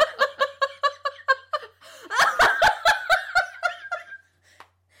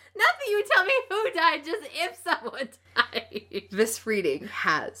 died. Just if someone died. This reading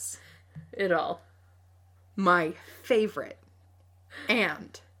has It all. my favorite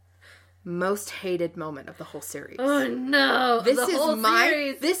and most hated moment of the whole series. Oh no! This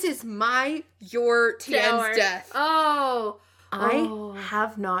is your Tien's Tower. death. Oh, I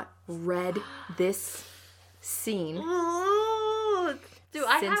have not read this scene do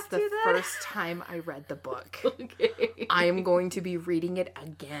I since have the to then? first time I read the book. Okay. I am going to be reading it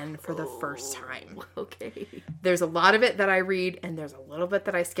again for the first time. Okay. There's a lot of it that I read, and there's a little bit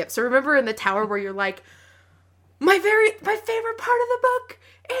that I skip. So remember in the tower where you're like, my favorite part of the book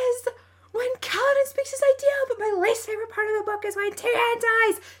is when Kaladin speaks his idea, but my least favorite part of the book is when Tien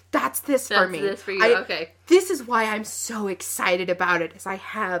dies. That's this for me. That's this for you. Okay. This is why I'm so excited about it, is I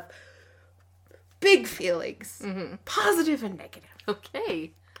have big feelings, positive and negative.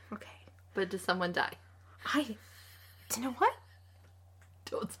 Okay. Okay. But does someone die? Do you know what?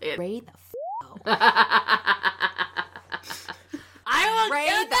 Don't say it. Ray the I will Ray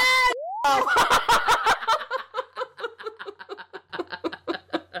kill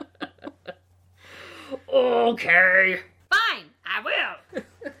Okay. Fine, I will.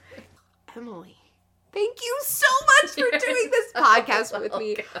 Emily, thank you so much for doing this podcast with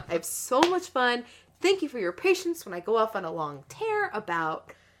me. welcome. I have so much fun. Thank you for your patience when I go off on a long tear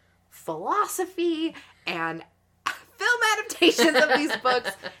about philosophy and film adaptations of these books.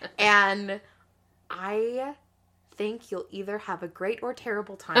 And I think you'll either have a great or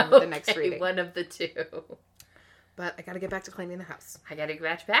terrible time with the next reading. One of the two. But I gotta get back to cleaning the house. I gotta get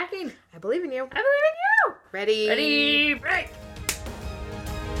back to packing. I believe in you. I believe in you. Ready? Ready, break.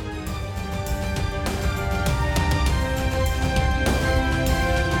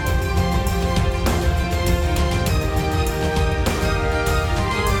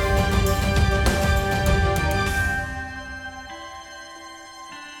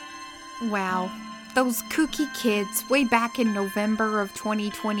 Wow, those kooky kids way back in November of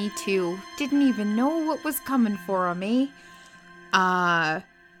 2022 didn't even know what was coming for 'em, eh?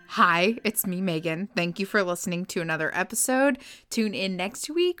 Hi, it's me, Megan. Thank you for listening to another episode. Tune in next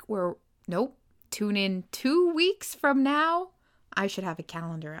week tune in 2 weeks from now. I should have a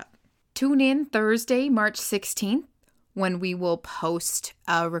calendar up. Tune in Thursday, March 16th, when we will post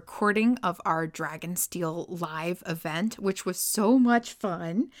a recording of our Dragonsteel live event, which was so much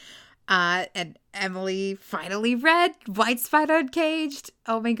fun. And Emily finally read White Spider Uncaged.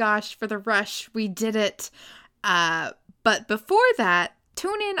 Oh my gosh, for the rush, we did it. But before that,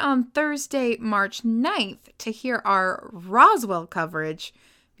 tune in on Thursday, March 9th to hear our Roswell coverage.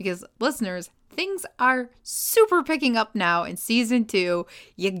 Because listeners, things are super picking up now in season 2.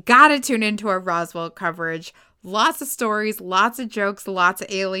 You gotta tune into our Roswell coverage. Lots of stories, lots of jokes, lots of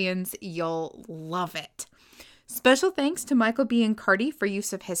aliens. You'll love it. Special thanks to Michael B. and Cardi for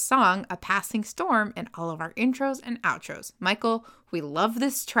use of his song, A Passing Storm, in all of our intros and outros. Michael, we love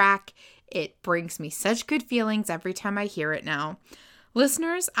this track. It brings me such good feelings every time I hear it now.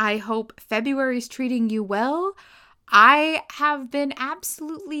 Listeners, I hope February's treating you well. I have been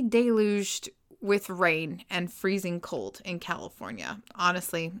absolutely deluged with rain and freezing cold in California.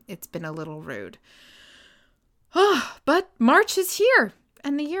 Honestly, it's been a little rude. But March is here,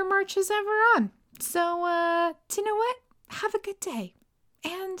 and the year marches ever on. So, do you know what? Have a good day.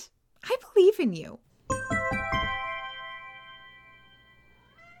 And I believe in you.